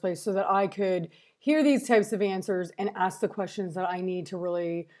first place, so that I could hear these types of answers and ask the questions that I need to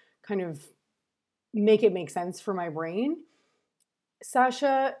really kind of make it make sense for my brain.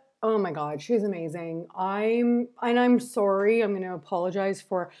 Sasha, oh my God, she's amazing. I'm sorry, I'm going to apologize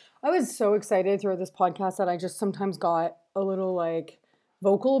I was so excited throughout this podcast that I just sometimes got a little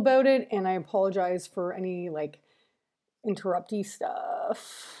vocal about it, and I apologize for any interrupty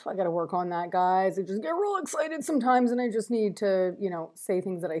stuff. I got to work on that, guys. I just get real excited sometimes, and I just need to, say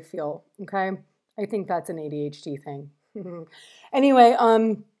things that I feel. Okay. I think that's an ADHD thing. Anyway,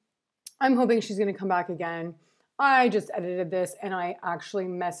 I'm hoping she's going to come back again. I just edited this, and I actually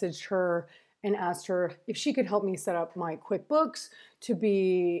messaged her and asked her if she could help me set up my QuickBooks to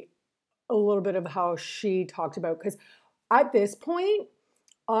be a little bit of how she talked about. Because at this point,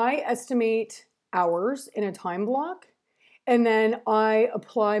 I estimate hours in a time block, and then I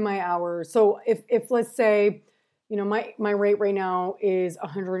apply my hours. So if let's say, my rate right now is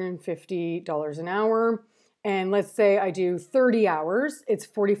 $150 an hour, and let's say I do 30 hours, it's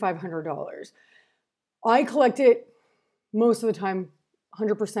 $4,500. I collect it most of the time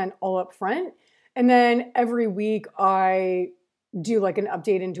 100% all up front, and then every week I do like an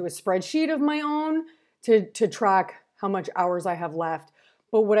update into a spreadsheet of my own to track how much hours I have left.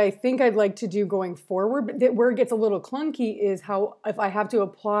 But what I think I'd like to do going forward, but where it gets a little clunky, is how if I have to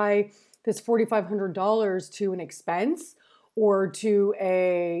apply this $4,500 to an expense or to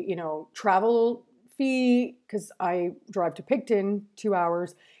a, travel fee, because I drive to Picton 2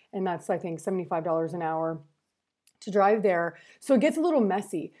 hours, and that's, I think, $75 an hour to drive there. So it gets a little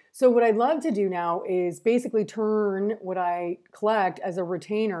messy. So what I'd love to do now is basically turn what I collect as a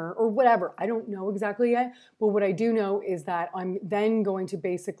retainer or whatever. I don't know exactly yet, but what I do know is that I'm then going to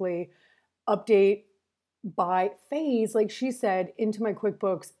basically update by phase, like she said, into my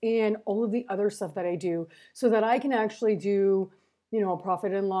QuickBooks and all of the other stuff that I do so that I can actually do, a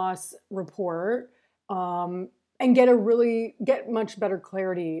profit and loss report and get much better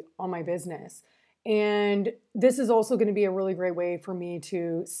clarity on my business. And this is also going to be a really great way for me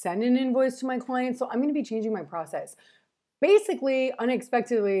to send an invoice to my clients. So I'm going to be changing my process basically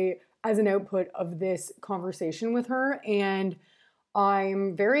unexpectedly as an output of this conversation with her. And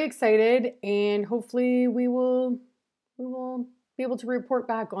I'm very excited, and hopefully we will be able to report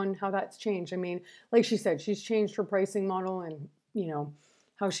back on how that's changed. I mean, like she said, she's changed her pricing model and,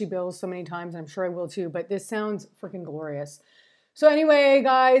 how she bills so many times. I'm sure I will too, but this sounds freaking glorious. So anyway,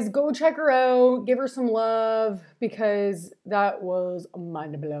 guys, go check her out. Give her some love because that was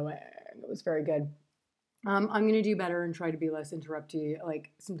mind-blowing. It was very good. I'm going to do better and try to be less interrupty.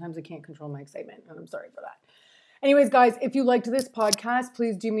 Like, sometimes I can't control my excitement, and I'm sorry for that. Anyways, guys, if you liked this podcast,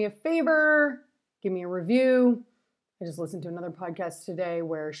 please do me a favor. Give me a review. I just listened to another podcast today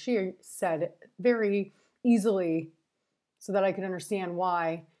where she said very easily so that I could understand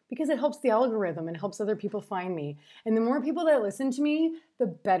why, because it helps the algorithm and helps other people find me. And the more people that listen to me, the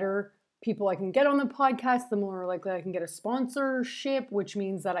better people I can get on the podcast, the more likely I can get a sponsorship, which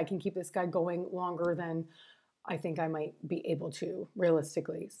means that I can keep this guy going longer than I think I might be able to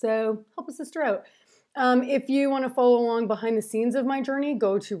realistically. So help a sister out. If you want to follow along behind the scenes of my journey,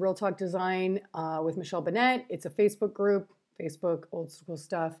 go to Real Talk Design with Michelle Bennett. It's a Facebook group, Facebook old school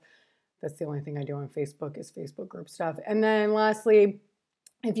stuff. That's the only thing I do on Facebook is Facebook group stuff. And then lastly,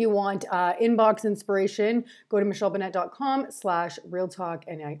 if you want inbox inspiration, go to michellebennett.com/realtalk.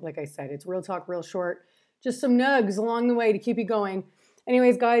 And like I said, it's Real Talk, real short. Just some nugs along the way to keep you going.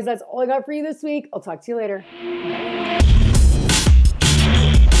 Anyways, guys, that's all I got for you this week. I'll talk to you later.